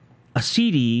a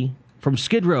CD from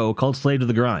Skid Row called Slave to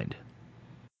the Grind.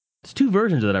 It's two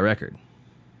versions of that record,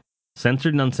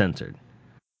 censored and uncensored.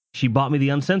 She bought me the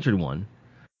uncensored one.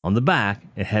 On the back,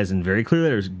 it has in very clear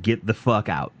letters, "Get the fuck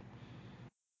out."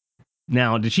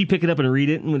 Now, did she pick it up and read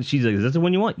it? And she's like, "Is this the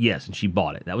one you want?" Yes, and she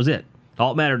bought it. That was it.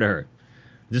 All that mattered to her.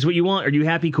 Is this what you want? Are you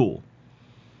happy? Cool.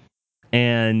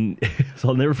 And so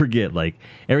I'll never forget, like,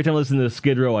 every time I listen to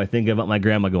Skid Row, I think about my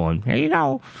grandma going, "Here you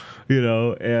go,"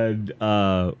 and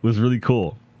it was really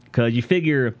cool. Because you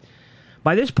figure,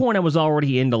 by this point, I was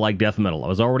already into, like, death metal. I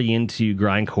was already into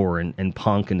grindcore and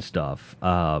punk and stuff.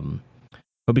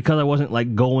 But because I wasn't,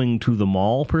 like, going to the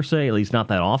mall, per se, at least not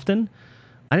that often,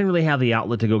 I didn't really have the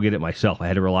outlet to go get it myself. I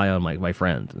had to rely on, like, my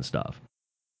friends and stuff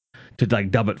to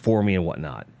like dub it for me and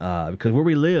whatnot. Because where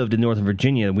we lived in Northern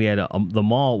Virginia, we had the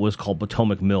mall was called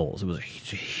Potomac Mills. It was a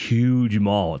huge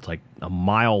mall. It's like a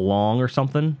mile long or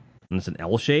something, and it's an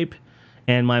L shape.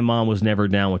 And my mom was never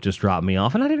down with just dropping me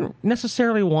off, and I didn't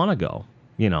necessarily want to go.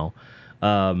 You know,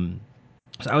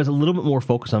 so I was a little bit more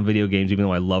focused on video games, even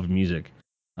though I loved music.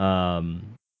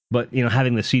 But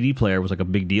having the CD player was like a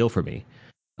big deal for me.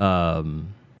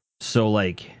 So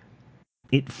like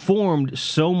it formed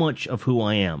so much of who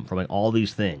I am from like all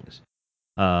these things.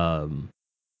 Um,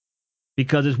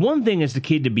 because it's one thing as a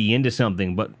kid to be into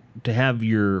something, but to have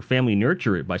your family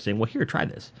nurture it by saying, "Well, here, try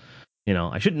this."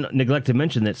 I shouldn't neglect to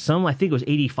mention that I think it was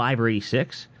 85 or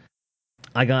 86,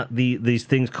 I got these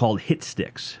things called hit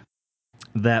sticks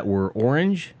that were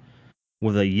orange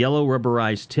with a yellow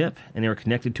rubberized tip, and they were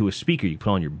connected to a speaker you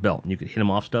put on your belt, and you could hit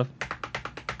them off stuff,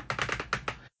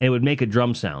 and it would make a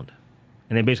drum sound,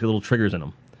 and they had basically little triggers in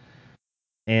them.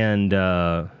 And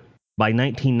by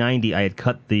 1990, I had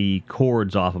cut the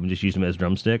cords off of them and just used them as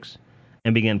drumsticks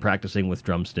and began practicing with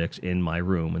drumsticks in my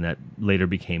room. And that later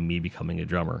became me becoming a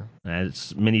drummer.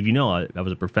 As many of you know, I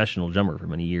was a professional drummer for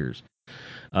many years.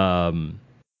 Um,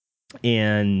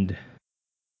 and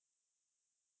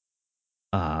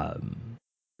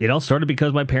it all started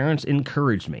because my parents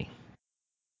encouraged me.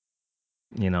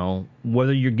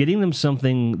 Whether you're getting them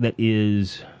something that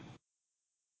is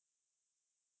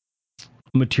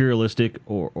materialistic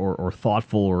or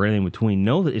thoughtful or anything between,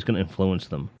 know that it's going to influence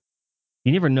them.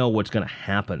 You never know what's going to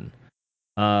happen.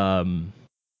 Um,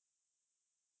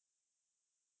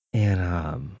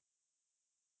 and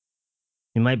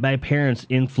my parents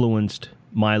influenced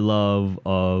my love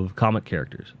of comic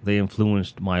characters. They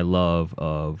influenced my love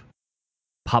of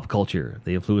pop culture.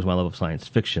 They influenced my love of science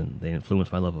fiction. They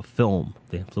influenced my love of film.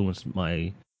 They influenced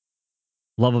my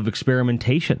love of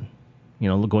experimentation.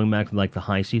 Going back to like the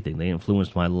high C thing, they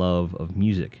influenced my love of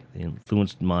music. They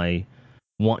influenced my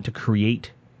want to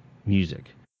create music.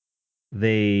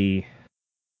 They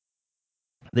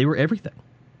were everything,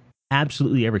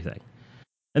 absolutely everything.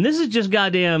 And this is just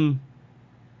goddamn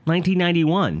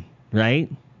 1991, right?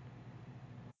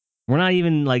 We're not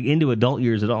even like into adult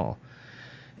years at all.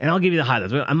 And I'll give you the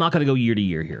highlights. I'm not going to go year to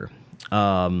year here.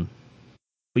 But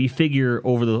you figure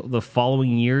over the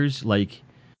following years, like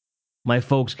my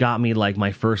folks got me like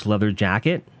my first leather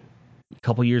jacket a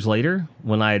couple years later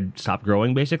when I had stopped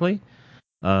growing, basically.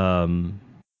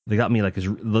 They got me like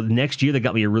the next year they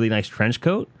got me a really nice trench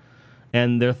coat.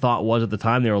 And their thought was at the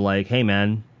time, they were like, "Hey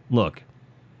man, look,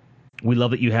 we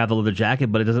love that you have the leather jacket,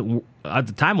 but it doesn't." At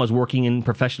the time, I was working in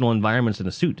professional environments in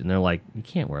a suit, and they're like, "You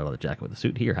can't wear a leather jacket with a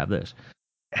suit. Here, have this."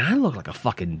 And I look like a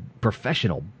fucking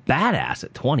professional badass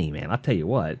at 20, man. I'll tell you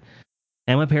what.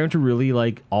 And my parents were really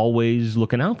like always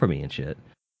looking out for me and shit.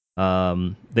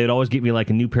 They'd always get me like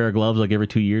a new pair of gloves like every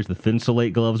 2 years. The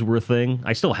Thinsulate gloves were a thing.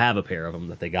 I still have a pair of them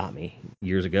that they got me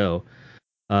years ago.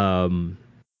 Um,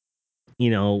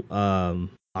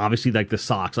 obviously like the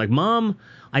socks. Like mom,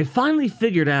 I finally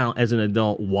figured out as an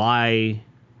adult why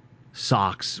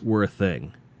socks were a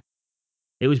thing.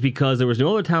 It was because there was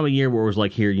no other time of year where it was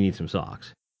like, here, you need some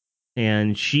socks.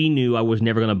 And she knew I was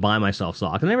never going to buy myself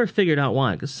socks. I never figured out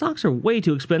why, because socks are way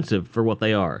too expensive for what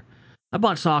they are. I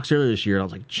bought socks earlier this year, and I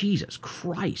was like, Jesus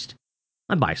Christ.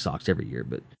 I buy socks every year,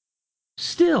 but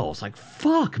still, it's like,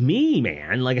 fuck me,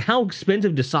 man. Like, how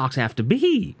expensive do socks have to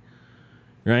be?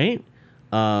 Right?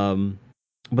 Um,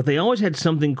 but they always had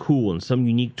something cool and some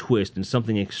unique twist and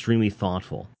something extremely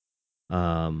thoughtful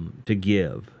to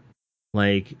give.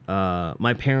 Like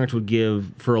my parents would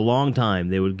give for a long time.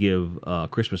 They would give a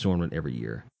Christmas ornament every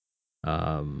year,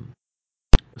 um,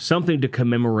 something to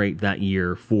commemorate that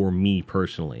year for me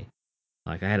personally.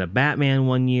 Like I had a Batman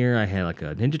one year. I had like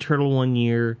a Ninja Turtle one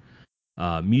year.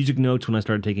 Music notes when I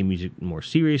started taking music more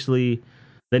seriously.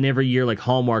 Then every year, like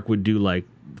Hallmark would do like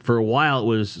for a while it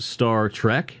was Star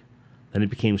Trek, then it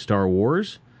became Star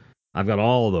Wars. I've got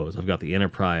all of those. I've got the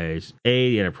Enterprise A,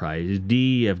 the Enterprise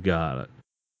D. I've got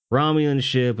Romulan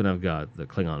ship, and I've got the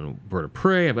Klingon bird of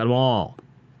prey. I've got them all.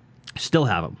 Still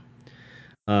have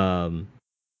them.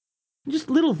 Just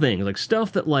little things like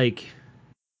stuff that like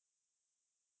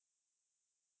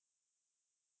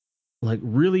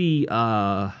really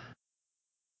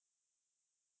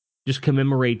just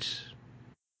commemorates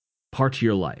parts of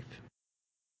your life.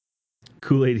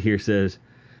 Kool Aid here says,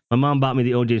 "My mom bought me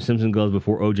the O.J. Simpson gloves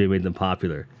before O.J. made them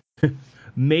popular.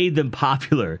 Made them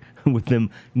popular with them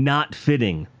not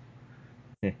fitting.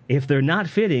 If they're not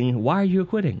fitting, why are you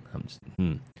quitting?"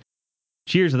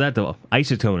 Cheers to that though.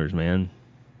 Isotoners, man.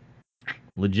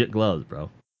 Legit gloves, bro.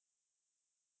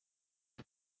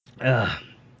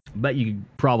 Bet you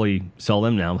could probably sell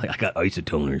them now. Like, I got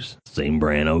isotoners, same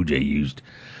brand OJ used.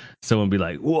 Someone would be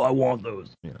like, "Oh, I want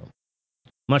those."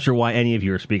 I'm not sure why any of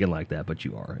you are speaking like that, but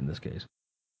you are in this case.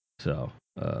 So,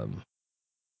 um,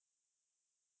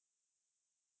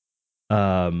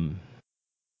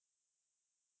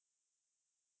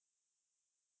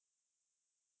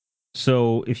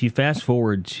 so if you fast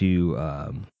forward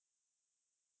to,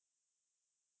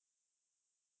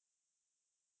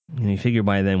 you figure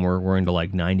by then we're into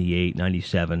like 98,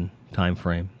 97 time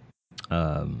frame.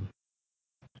 Um,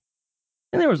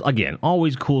 and there was again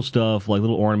always cool stuff like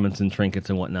little ornaments and trinkets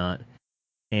and whatnot.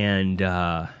 And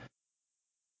by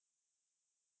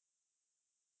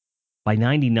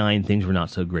 99, things were not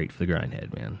so great for the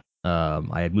grindhead, man.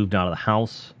 I had moved out of the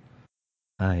house.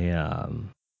 I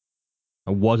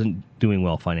wasn't doing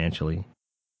well financially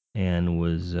and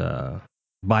was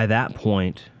by that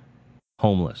point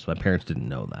homeless. My parents didn't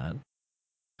know that.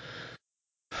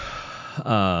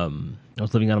 I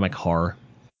was living out of my car.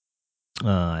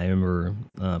 I remember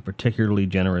a particularly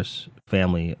generous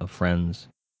family of friends.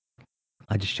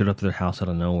 I just showed up to their house out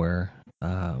of nowhere,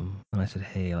 and I said,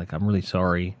 "Hey, like I'm really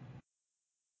sorry.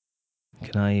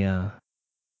 Can I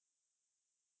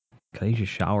use your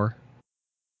shower?"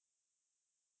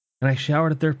 And I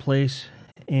showered at their place,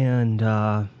 and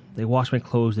they washed my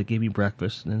clothes. They gave me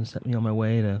breakfast, and then sent me on my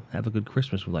way to have a good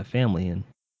Christmas with my family. And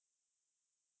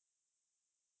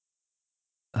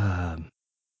um,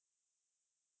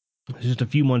 it was just a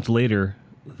few months later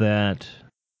that,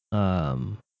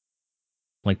 um,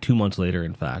 like 2 months later,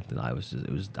 in fact, that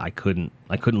I couldn't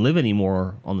live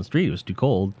anymore on the street. It was too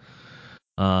cold.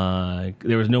 There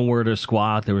was nowhere to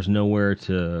squat. There was nowhere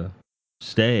to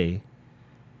stay.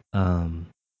 Um,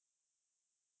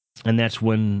 and that's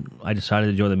when I decided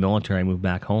to join the military. I moved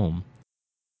back home,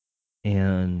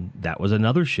 and that was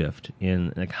another shift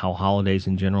in like how holidays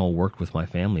in general worked with my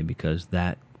family because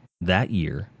that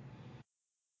year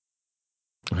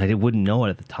I wouldn't know it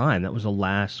at the time. That was the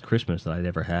last Christmas that I'd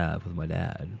ever have with my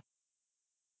dad,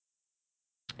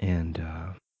 and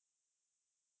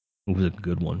it was a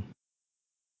good one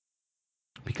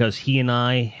because he and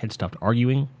I had stopped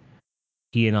arguing.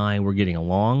 He and I were getting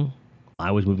along. I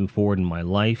was moving forward in my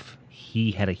life.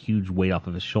 He had a huge weight off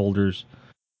of his shoulders.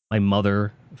 My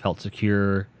mother felt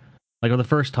secure. Like for the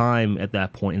first time at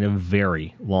that point in a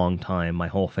very long time, my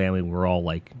whole family were all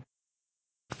like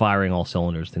firing all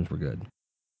cylinders. Things were good.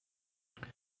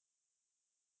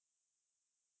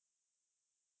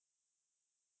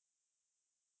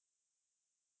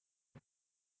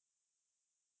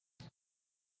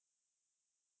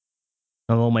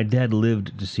 Although my dad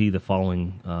lived to see the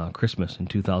following Christmas in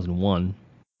 2001,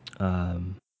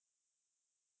 um,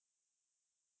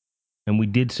 and we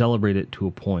did celebrate it to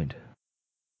a point.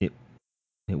 It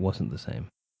it wasn't the same.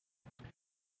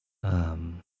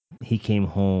 Um, he came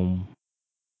home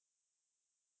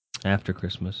after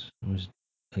Christmas.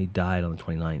 He died on the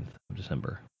 29th of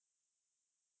December.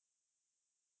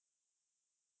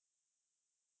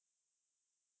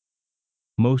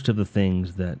 Most of the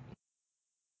things that,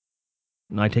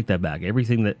 I take that back.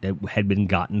 Everything that had been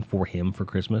gotten for him for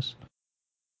Christmas,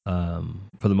 for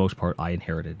the most part, I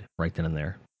inherited right then and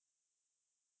there.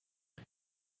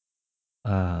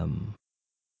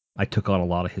 I took on a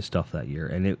lot of his stuff that year,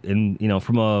 and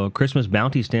from a Christmas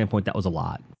bounty standpoint, that was a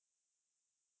lot.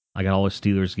 I got all his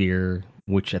Steelers gear,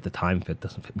 which at the time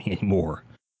doesn't fit me anymore.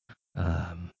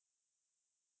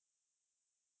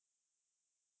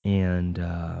 And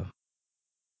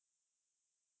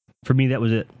for me, that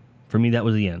was it. For me, that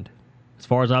was the end. As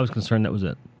far as I was concerned, that was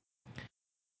it.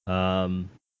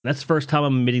 That's the first time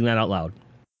I'm admitting that out loud.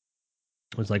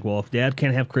 It's like, well, if Dad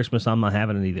can't have Christmas, I'm not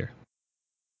having it either.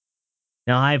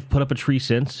 Now, I've put up a tree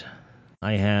since.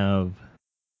 I have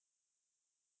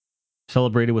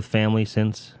celebrated with family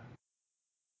since.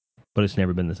 But it's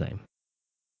never been the same,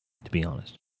 to be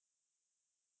honest.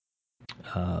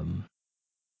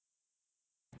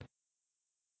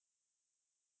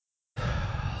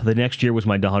 The next year was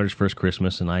my daughter's first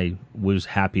Christmas, and I was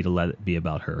happy to let it be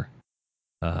about her.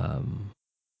 I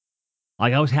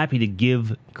was happy to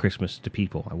give Christmas to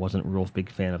people. I wasn't a real big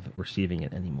fan of receiving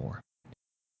it anymore.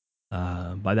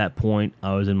 By that point,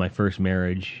 I was in my first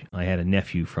marriage. I had a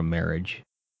nephew from marriage.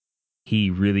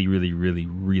 He really, really, really,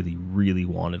 really, really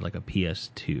wanted like a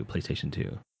PS2, PlayStation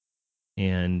 2.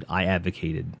 And I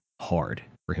advocated hard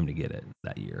for him to get it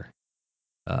that year.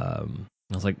 I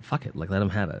was like, fuck it, like let him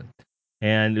have it.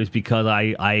 And it was because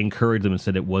I encouraged him and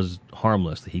said it was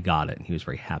harmless that he got it, and he was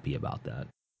very happy about that.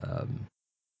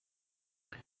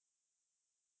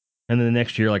 And then the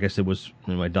next year, like I said, was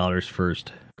my daughter's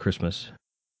first Christmas.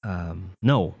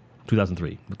 No,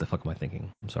 2003. What the fuck am I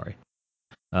thinking? I'm sorry.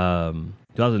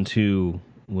 2002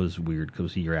 was weird because it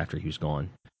was the year after he was gone.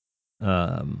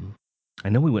 I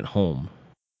know we went home,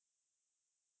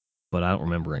 but I don't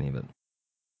remember any of it.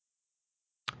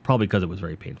 Probably because it was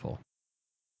very painful.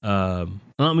 I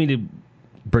don't mean to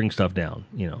bring stuff down,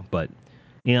 but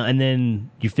and then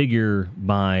you figure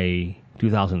by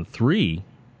 2003,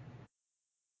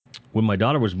 when my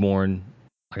daughter was born,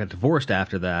 I got divorced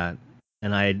after that,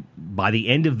 and I had, by the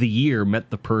end of the year, met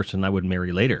the person I would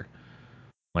marry later,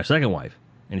 my second wife,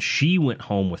 and she went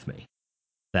home with me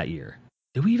that year.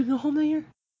 Did we even go home that year?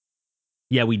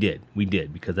 Yeah, we did. We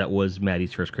did, because that was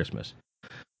Maddie's first Christmas.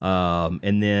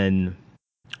 And then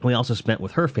we also spent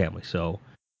with her family, so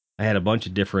I had a bunch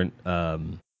of different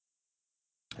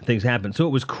things happen. So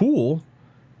it was cool,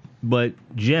 but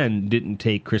Jen didn't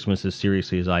take Christmas as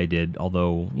seriously as I did,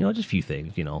 although, just a few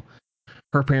things,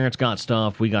 Her parents got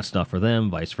stuff, we got stuff for them,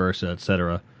 vice versa,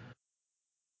 etc.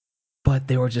 But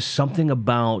there was just something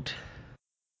about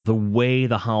the way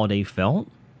the holiday felt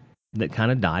that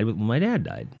kind of died when my dad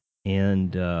died.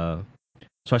 And so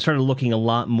I started looking a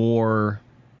lot more.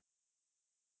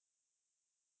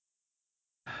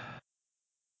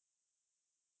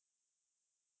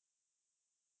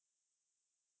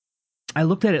 I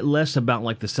looked at it less about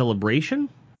like the celebration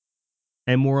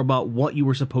and more about what you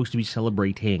were supposed to be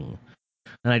celebrating.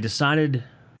 And I decided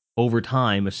over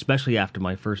time, especially after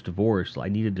my first divorce, I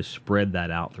needed to spread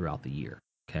that out throughout the year.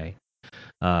 Okay.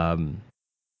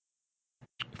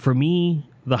 For me,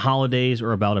 the holidays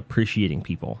are about appreciating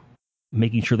people,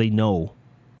 making sure they know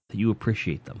that you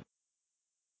appreciate them,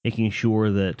 making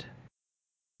sure that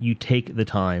you take the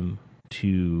time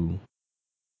to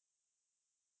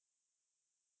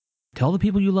tell the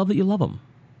people you love that you love them.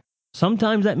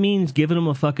 Sometimes that means giving them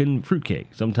a fucking fruitcake.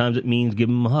 Sometimes it means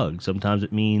giving them a hug. Sometimes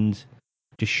it means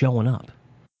just showing up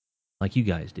like you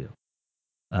guys do.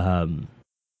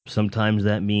 Sometimes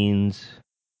that means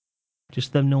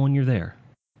just them knowing you're there.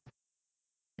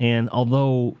 And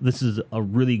although this is a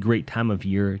really great time of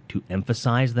year to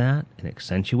emphasize that and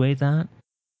accentuate that,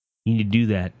 you need to do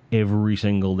that every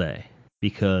single day,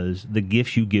 because the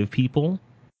gifts you give people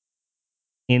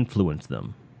influence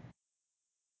them,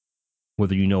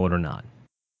 whether you know it or not.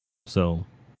 So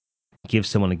give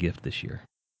someone a gift this year.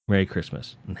 Merry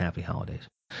Christmas and happy holidays.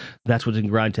 That's what's in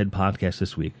Grind TED Podcast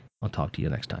this week. I'll talk to you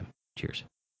next time. Cheers.